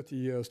for 30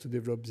 years to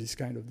develop these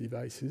kind of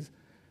devices.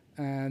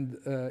 And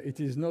it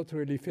is not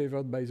really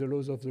favored by the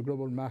laws of the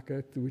global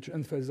market, which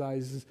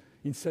emphasizes,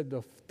 instead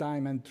of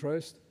time and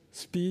trust,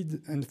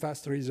 speed and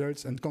fast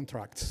results and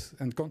contracts.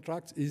 And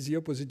contracts is the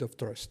opposite of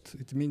trust.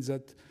 It means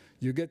that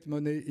you get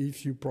money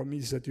if you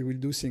promise that you will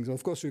do things.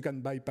 Of course, you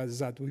can bypass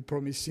that. We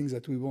promise things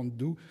that we won't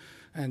do,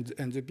 and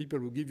the people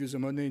who give you the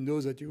money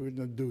know that you will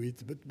not do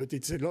it. But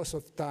it's a loss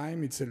of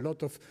time. It's a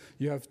lot of,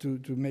 you have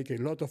to make a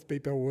lot of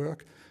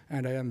paperwork,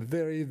 and I am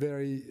very,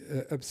 very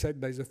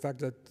upset by the fact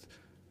that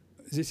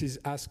this is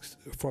asked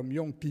from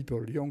young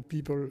people. Young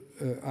people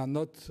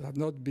have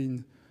not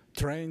been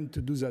trained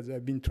to do that. They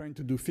have been trained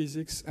to do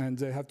physics, and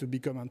they have to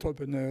become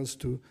entrepreneurs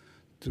to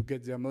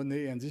get their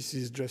money, and this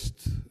is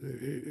just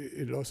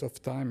a loss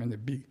of time and a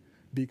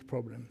big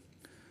problem.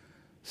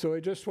 So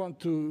I just want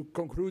to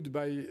conclude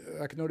by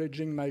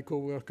acknowledging my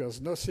co-workers.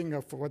 Nothing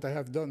of what I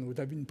have done would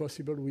have been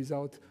possible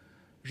without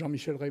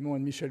Jean-Michel Raymond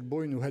and Michel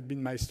Boyne, who had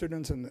been my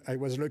students, and I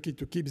was lucky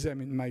to keep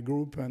them in my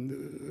group,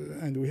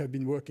 and we have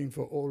been working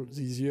for all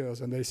these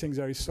years. And I think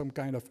there is some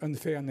kind of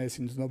unfairness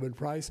in the Nobel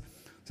Prize,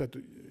 that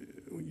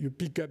you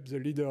pick up the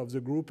leader of the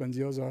group and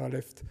the others are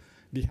left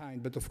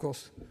behind. But of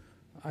course,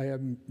 I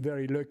am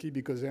very lucky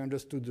because I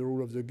understood the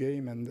rule of the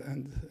game,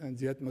 and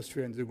the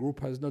atmosphere in the group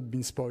has not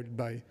been spoiled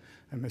by,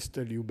 I must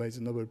tell you, by the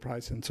Nobel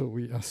Prize. And so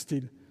we are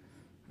still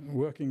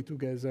working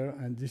together,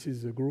 and this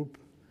is a group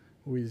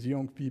with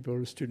young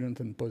people, students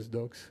and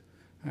postdocs,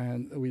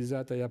 And with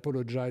that, I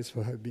apologize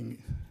for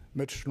having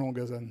much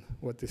longer than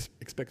what is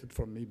expected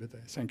from me, but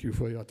I thank you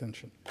for your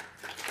attention.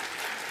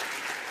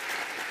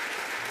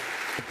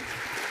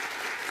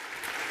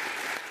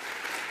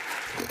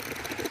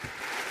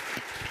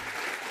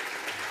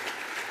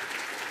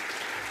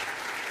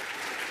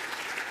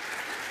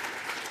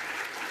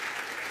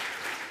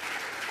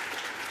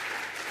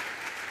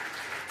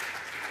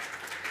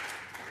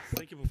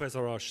 Thank you, Professor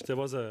Laroche. There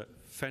was a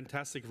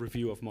fantastic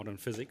review of modern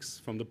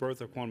physics, from the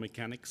birth of quantum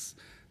mechanics,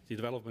 the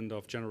development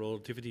of general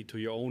relativity, to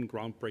your own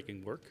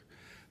groundbreaking work.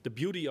 The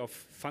beauty of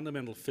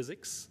fundamental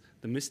physics,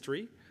 the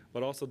mystery,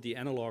 but also the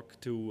analog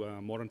to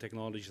modern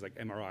technologies like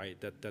MRI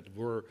that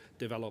were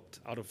developed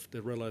out of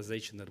the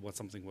realization that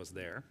something was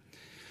there.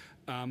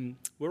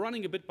 We're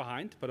running a bit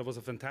behind, but it was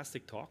a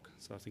fantastic talk,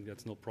 so I think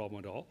that's no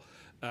problem at all.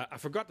 I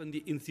forgot in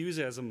the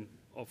enthusiasm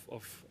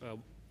of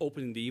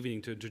opening the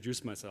evening to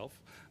introduce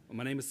myself.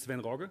 My name is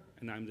Sven Rogge,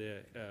 and I'm the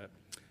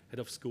head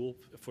of school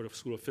for the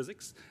School of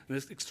Physics. And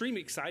it's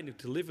extremely exciting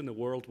to live in a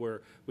world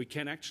where we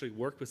can actually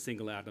work with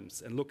single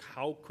atoms and look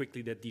how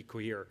quickly they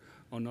decohere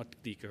or not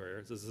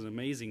decohere. This is an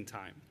amazing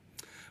time.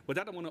 With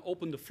that, I want to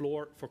open the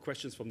floor for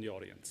questions from the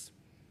audience.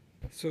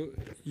 So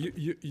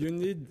you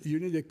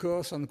need a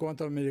course on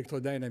quantum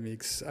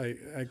electrodynamics.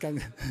 I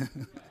can.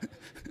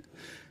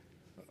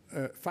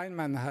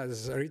 Feynman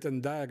has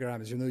written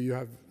diagrams. You know, you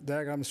have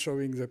diagrams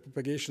showing the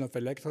propagation of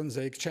electrons.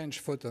 They exchange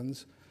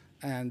photons,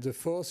 and the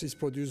force is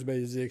produced by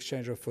the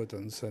exchange of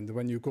photons. And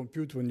when you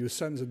compute, when you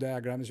sum the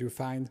diagrams, you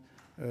find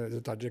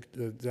the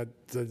trajectory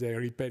that they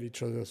repel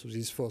each other through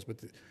this force. But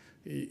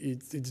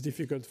it's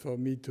difficult for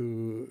me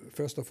to.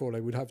 First of all,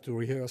 I would have to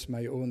rehearse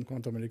my own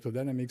quantum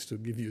electrodynamics to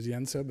give you the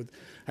answer. But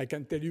I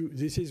can tell you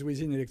this is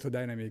within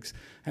electrodynamics.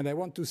 And I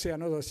want to say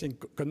another thing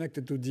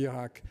connected to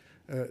Dirac.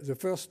 The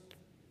first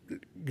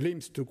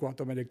glimpse to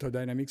quantum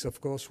electrodynamics, of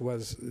course,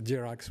 was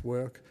Dirac's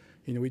work,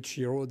 in which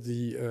he wrote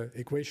the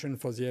equation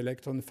for the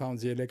electron, found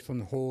the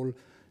electron hole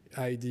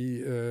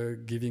ID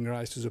giving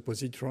rise to the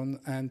positron,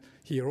 and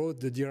he wrote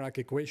the Dirac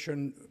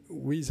equation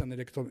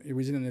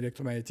within an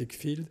electromagnetic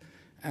field,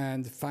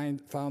 and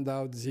found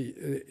out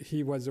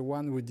he was the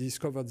one who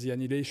discovered the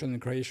annihilation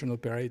and creation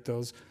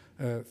operators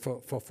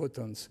for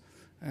photons.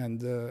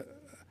 And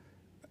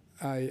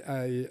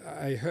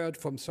I heard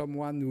from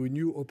someone who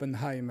knew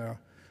Oppenheimer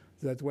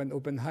that when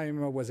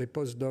Oppenheimer was a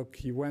postdoc,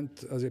 he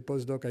went as a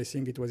postdoc, I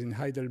think it was in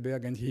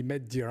Heidelberg, and he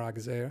met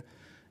Dirac there.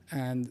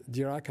 And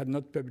Dirac had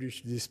not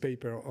published this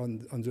paper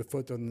on the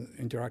photon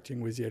interacting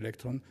with the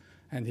electron.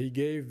 And he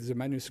gave the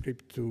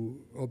manuscript to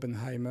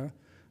Oppenheimer.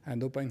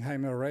 And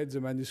Oppenheimer read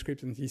the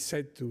manuscript, and he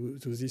said to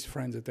this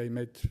friend that I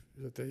met,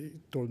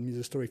 that told me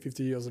the story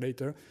 50 years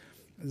later,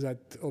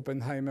 that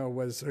Oppenheimer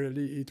was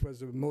really, it was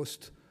the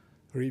most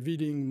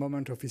revealing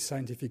moment of his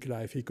scientific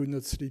life. He could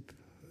not sleep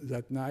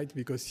that night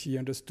because he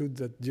understood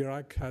that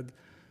Dirac had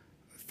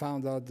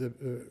found out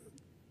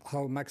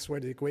how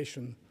Maxwell's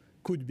equation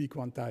could be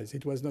quantized.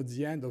 It was not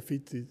the end of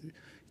it. It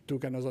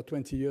took another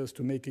 20 years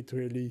to make it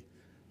really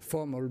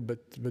formal,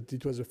 but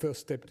it was the first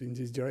step in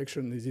this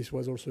direction. This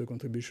was also a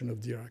contribution of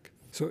Dirac.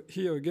 So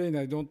here again,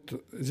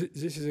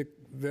 this is a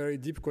very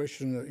deep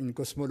question in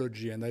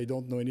cosmology, and I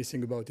don't know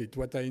anything about it.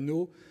 What I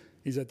know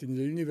is that in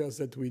the universe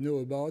that we know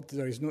about,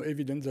 there is no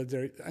evidence that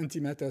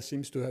antimatter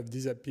seems to have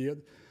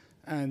disappeared.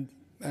 And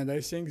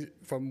I think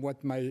from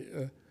what my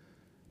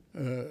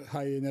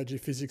high-energy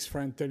physics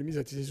friend tell me,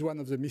 that this is one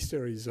of the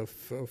mysteries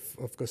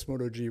of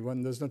cosmology.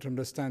 One does not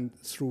understand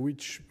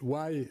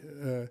why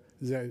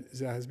there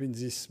has been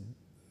this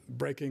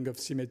breaking of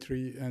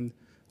symmetry and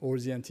all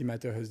the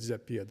antimatter has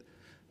disappeared.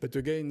 But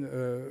again,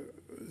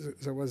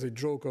 there was a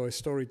joke or a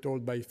story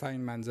told by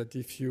Feynman that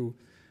if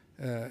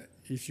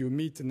you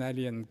meet an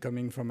alien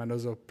coming from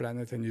another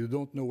planet and you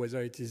don't know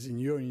whether it is in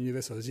your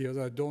universe or the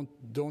other,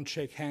 don't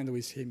shake hands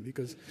with him,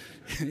 because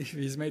if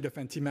he's made of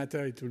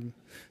antimatter, it will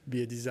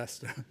be a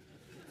disaster.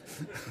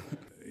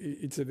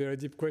 It's a very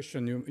deep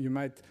question.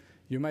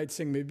 You might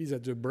think maybe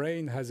that the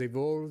brain has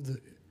evolved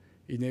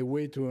in a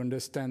way to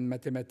understand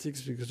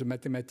mathematics, because the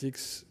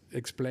mathematics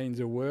explain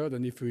the world,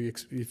 and if we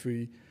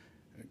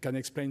can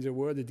explain the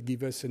world, it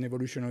gives us an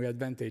evolutionary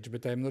advantage.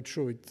 But I'm not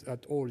sure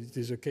at all it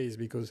is the case,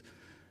 because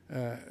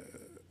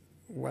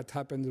what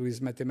happened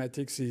with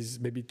mathematics is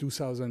maybe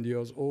 2,000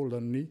 years old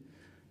only,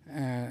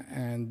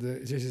 and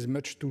this is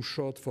much too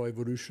short for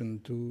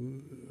evolution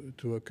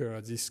to occur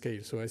at this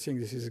scale. So I think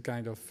this is a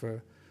kind of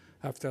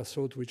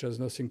afterthought which has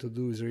nothing to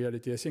do with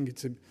reality. I think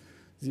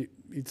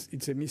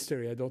it's a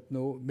mystery. I don't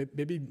know.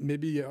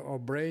 Maybe our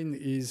brain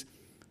is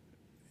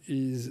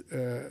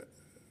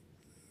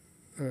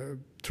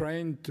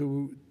trained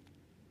to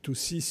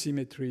see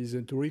symmetries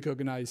and to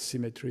recognize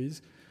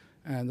symmetries.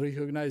 And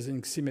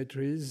recognizing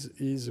symmetries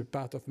is a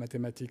part of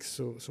mathematics,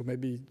 so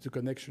maybe the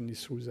connection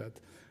is through that.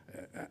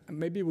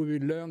 maybe we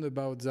will learn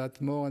about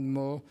that more and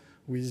more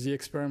with the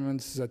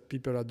experiments that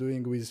people are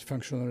doing with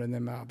functional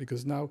NMR,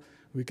 because now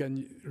we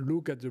can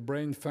look at the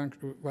brain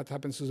what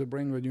happens to the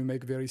brain when you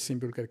make very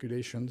simple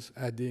calculations,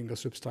 adding or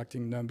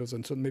subtracting numbers.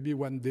 And so maybe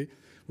one day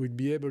we'll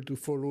be able to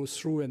follow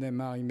through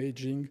NMR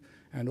imaging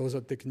and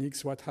other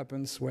techniques what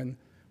happens when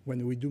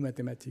we do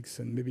mathematics,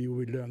 and maybe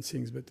we will learn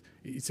things. But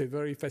it's a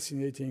very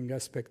fascinating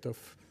aspect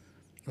of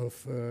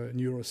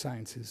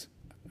neurosciences.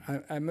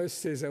 I must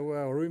say there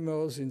were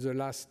rumors in the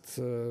last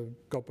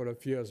couple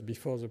of years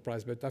before the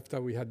prize, but after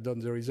we had done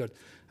the result,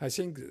 I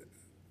think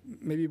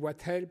maybe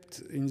what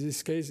helped in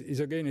this case is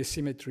again a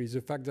symmetry.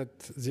 The fact that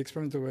the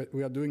experiment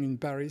we are doing in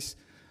Paris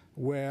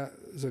were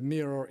the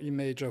mirror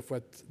image of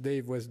what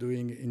Dave was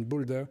doing in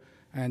Boulder.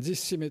 And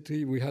this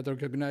symmetry, we had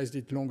recognized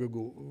it long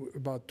ago.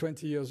 About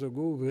 20 years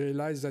ago, we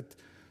realized that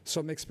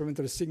some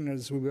experimental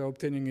signals we were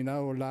obtaining in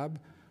our lab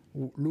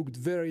looked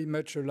very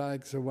much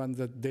alike the one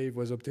that Dave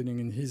was obtaining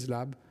in his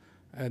lab.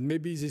 And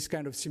maybe this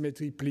kind of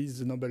symmetry pleased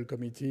the Nobel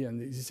Committee, and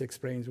this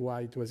explains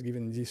why it was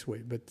given in this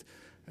way. But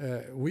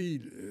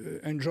we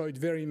enjoyed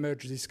very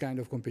much this kind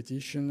of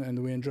competition, and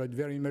we enjoyed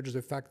very much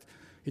the fact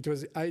it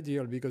was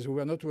ideal because we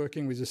were not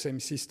working with the same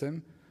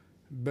system,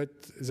 but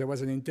there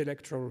was an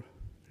intellectual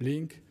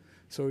link.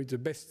 So it's the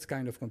best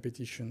kind of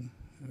competition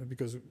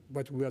because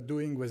what we were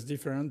doing was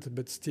different,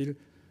 but still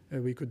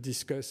we could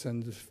discuss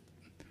and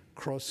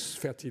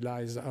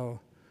cross-fertilize our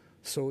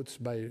thoughts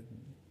by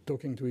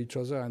talking to each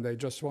other. And I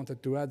just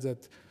wanted to add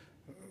that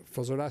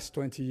for the last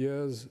 20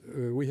 years,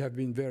 we have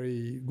been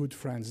very good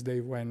friends,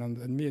 Dave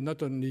Wineland and me, and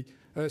not only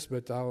us,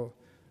 but our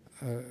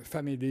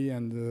family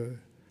and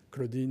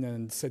Claudine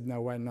and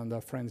Sedna Wineland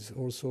are friends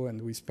also,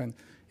 and we spent,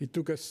 it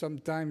took us some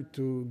time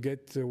to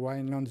get the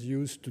Winelands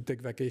used to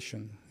take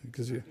vacation,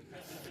 because in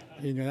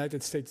the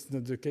United States it's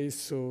not the case,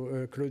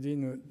 so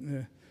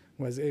Claudine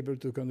was able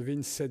to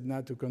convince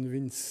Sedna to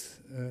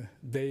convince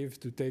Dave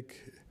to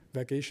take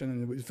vacation,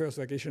 and the first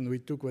vacation we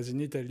took was in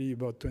Italy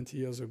about 20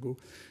 years ago.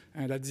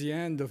 And at the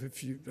end of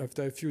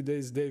after a few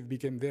days, Dave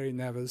became very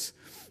nervous,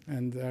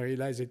 and I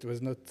realized it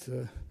was not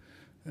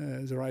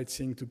the right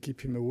thing to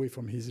keep him away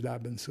from his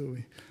lab, and so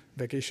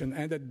vacation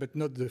ended, but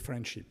not the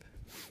friendship.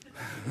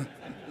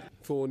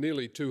 For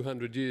nearly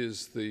 200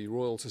 years, the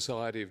Royal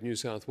Society of New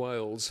South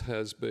Wales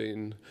has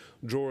been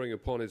drawing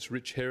upon its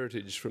rich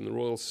heritage from the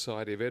Royal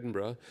Society of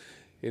Edinburgh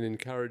in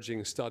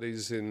encouraging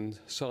studies in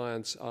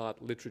science,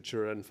 art,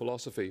 literature and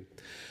philosophy.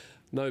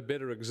 No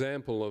better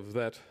example of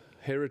that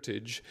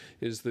heritage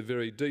is the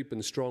very deep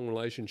and strong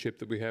relationship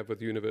that we have with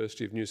the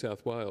University of New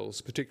South Wales,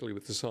 particularly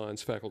with the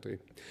science faculty.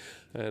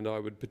 And I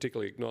would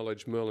particularly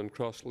acknowledge Merlin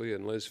Crossley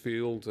and Les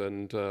Field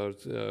and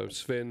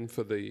Sven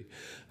for the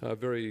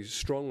very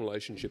strong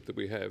relationship that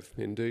we have.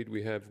 Indeed,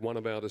 we have one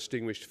of our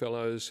distinguished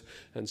fellows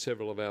and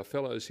several of our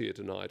fellows here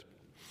tonight.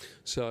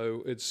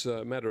 So it's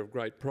a matter of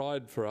great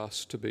pride for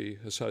us to be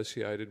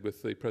associated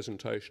with the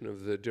presentation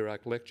of the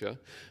Dirac lecture.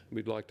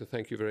 We'd like to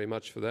thank you very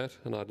much for that,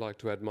 and I'd like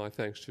to add my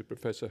thanks to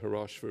Professor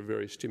Laroche for a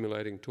very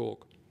stimulating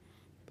talk.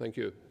 Thank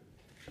you.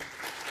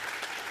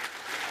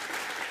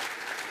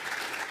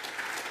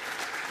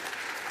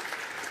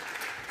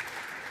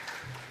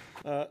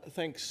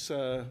 Thanks,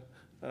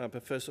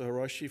 Professor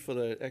Laroche, for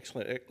the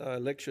excellent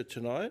lecture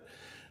tonight.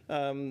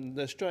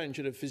 The Australian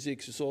Institute of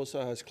Physics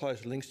also has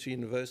close links to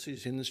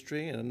universities,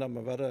 industry and a number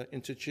of other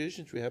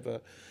institutions. We have a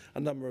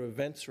number of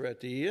events throughout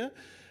the year.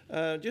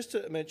 Just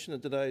to mention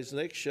at today's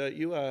lecture,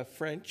 you are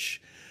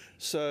French,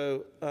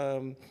 so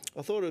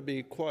I thought it would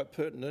be quite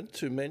pertinent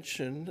to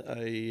mention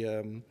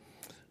a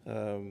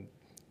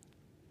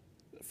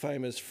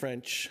famous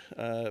French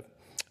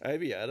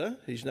aviator.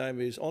 His name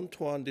is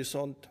Antoine de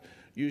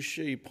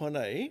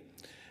Saint-Exupéry.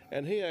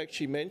 And he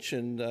actually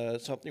mentioned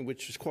something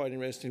which is quite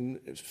interesting.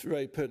 It's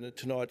very pertinent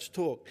to tonight's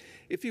talk.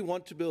 If you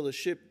want to build a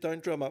ship,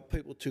 don't drum up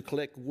people to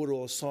collect wood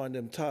or assign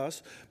them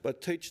tasks,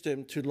 but teach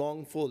them to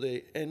long for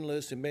the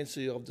endless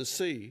immensity of the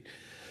sea.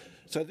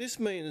 So this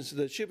means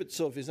the ship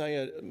itself is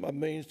only a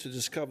means to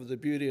discover the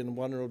beauty and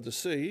wonder of the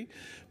sea.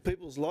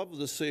 People's love of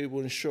the sea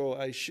will ensure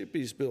a ship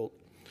is built.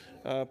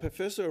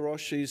 Professor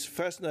Laroche's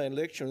fascinating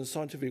lecture on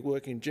scientific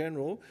work in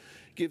general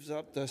gives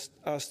us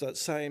that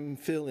same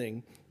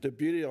feeling, the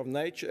beauty of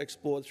nature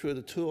explored through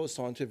the tool of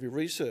scientific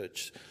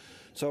research.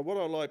 So what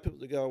I'd like people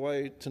to go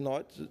away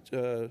tonight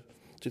to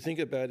think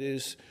about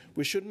is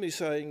we shouldn't be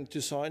saying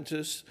to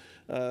scientists,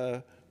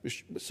 we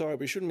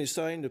shouldn't be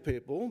saying to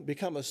people,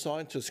 become a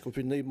scientist because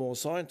we need more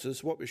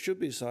scientists. What we should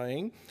be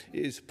saying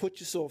is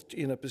put yourself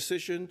in a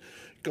position,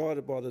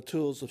 guided by the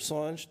tools of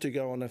science, to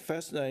go on a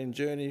fascinating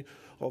journey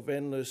of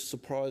endless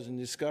surprise and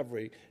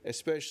discovery,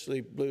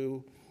 especially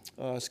blue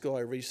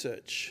sky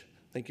research.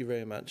 Thank you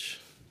very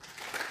much.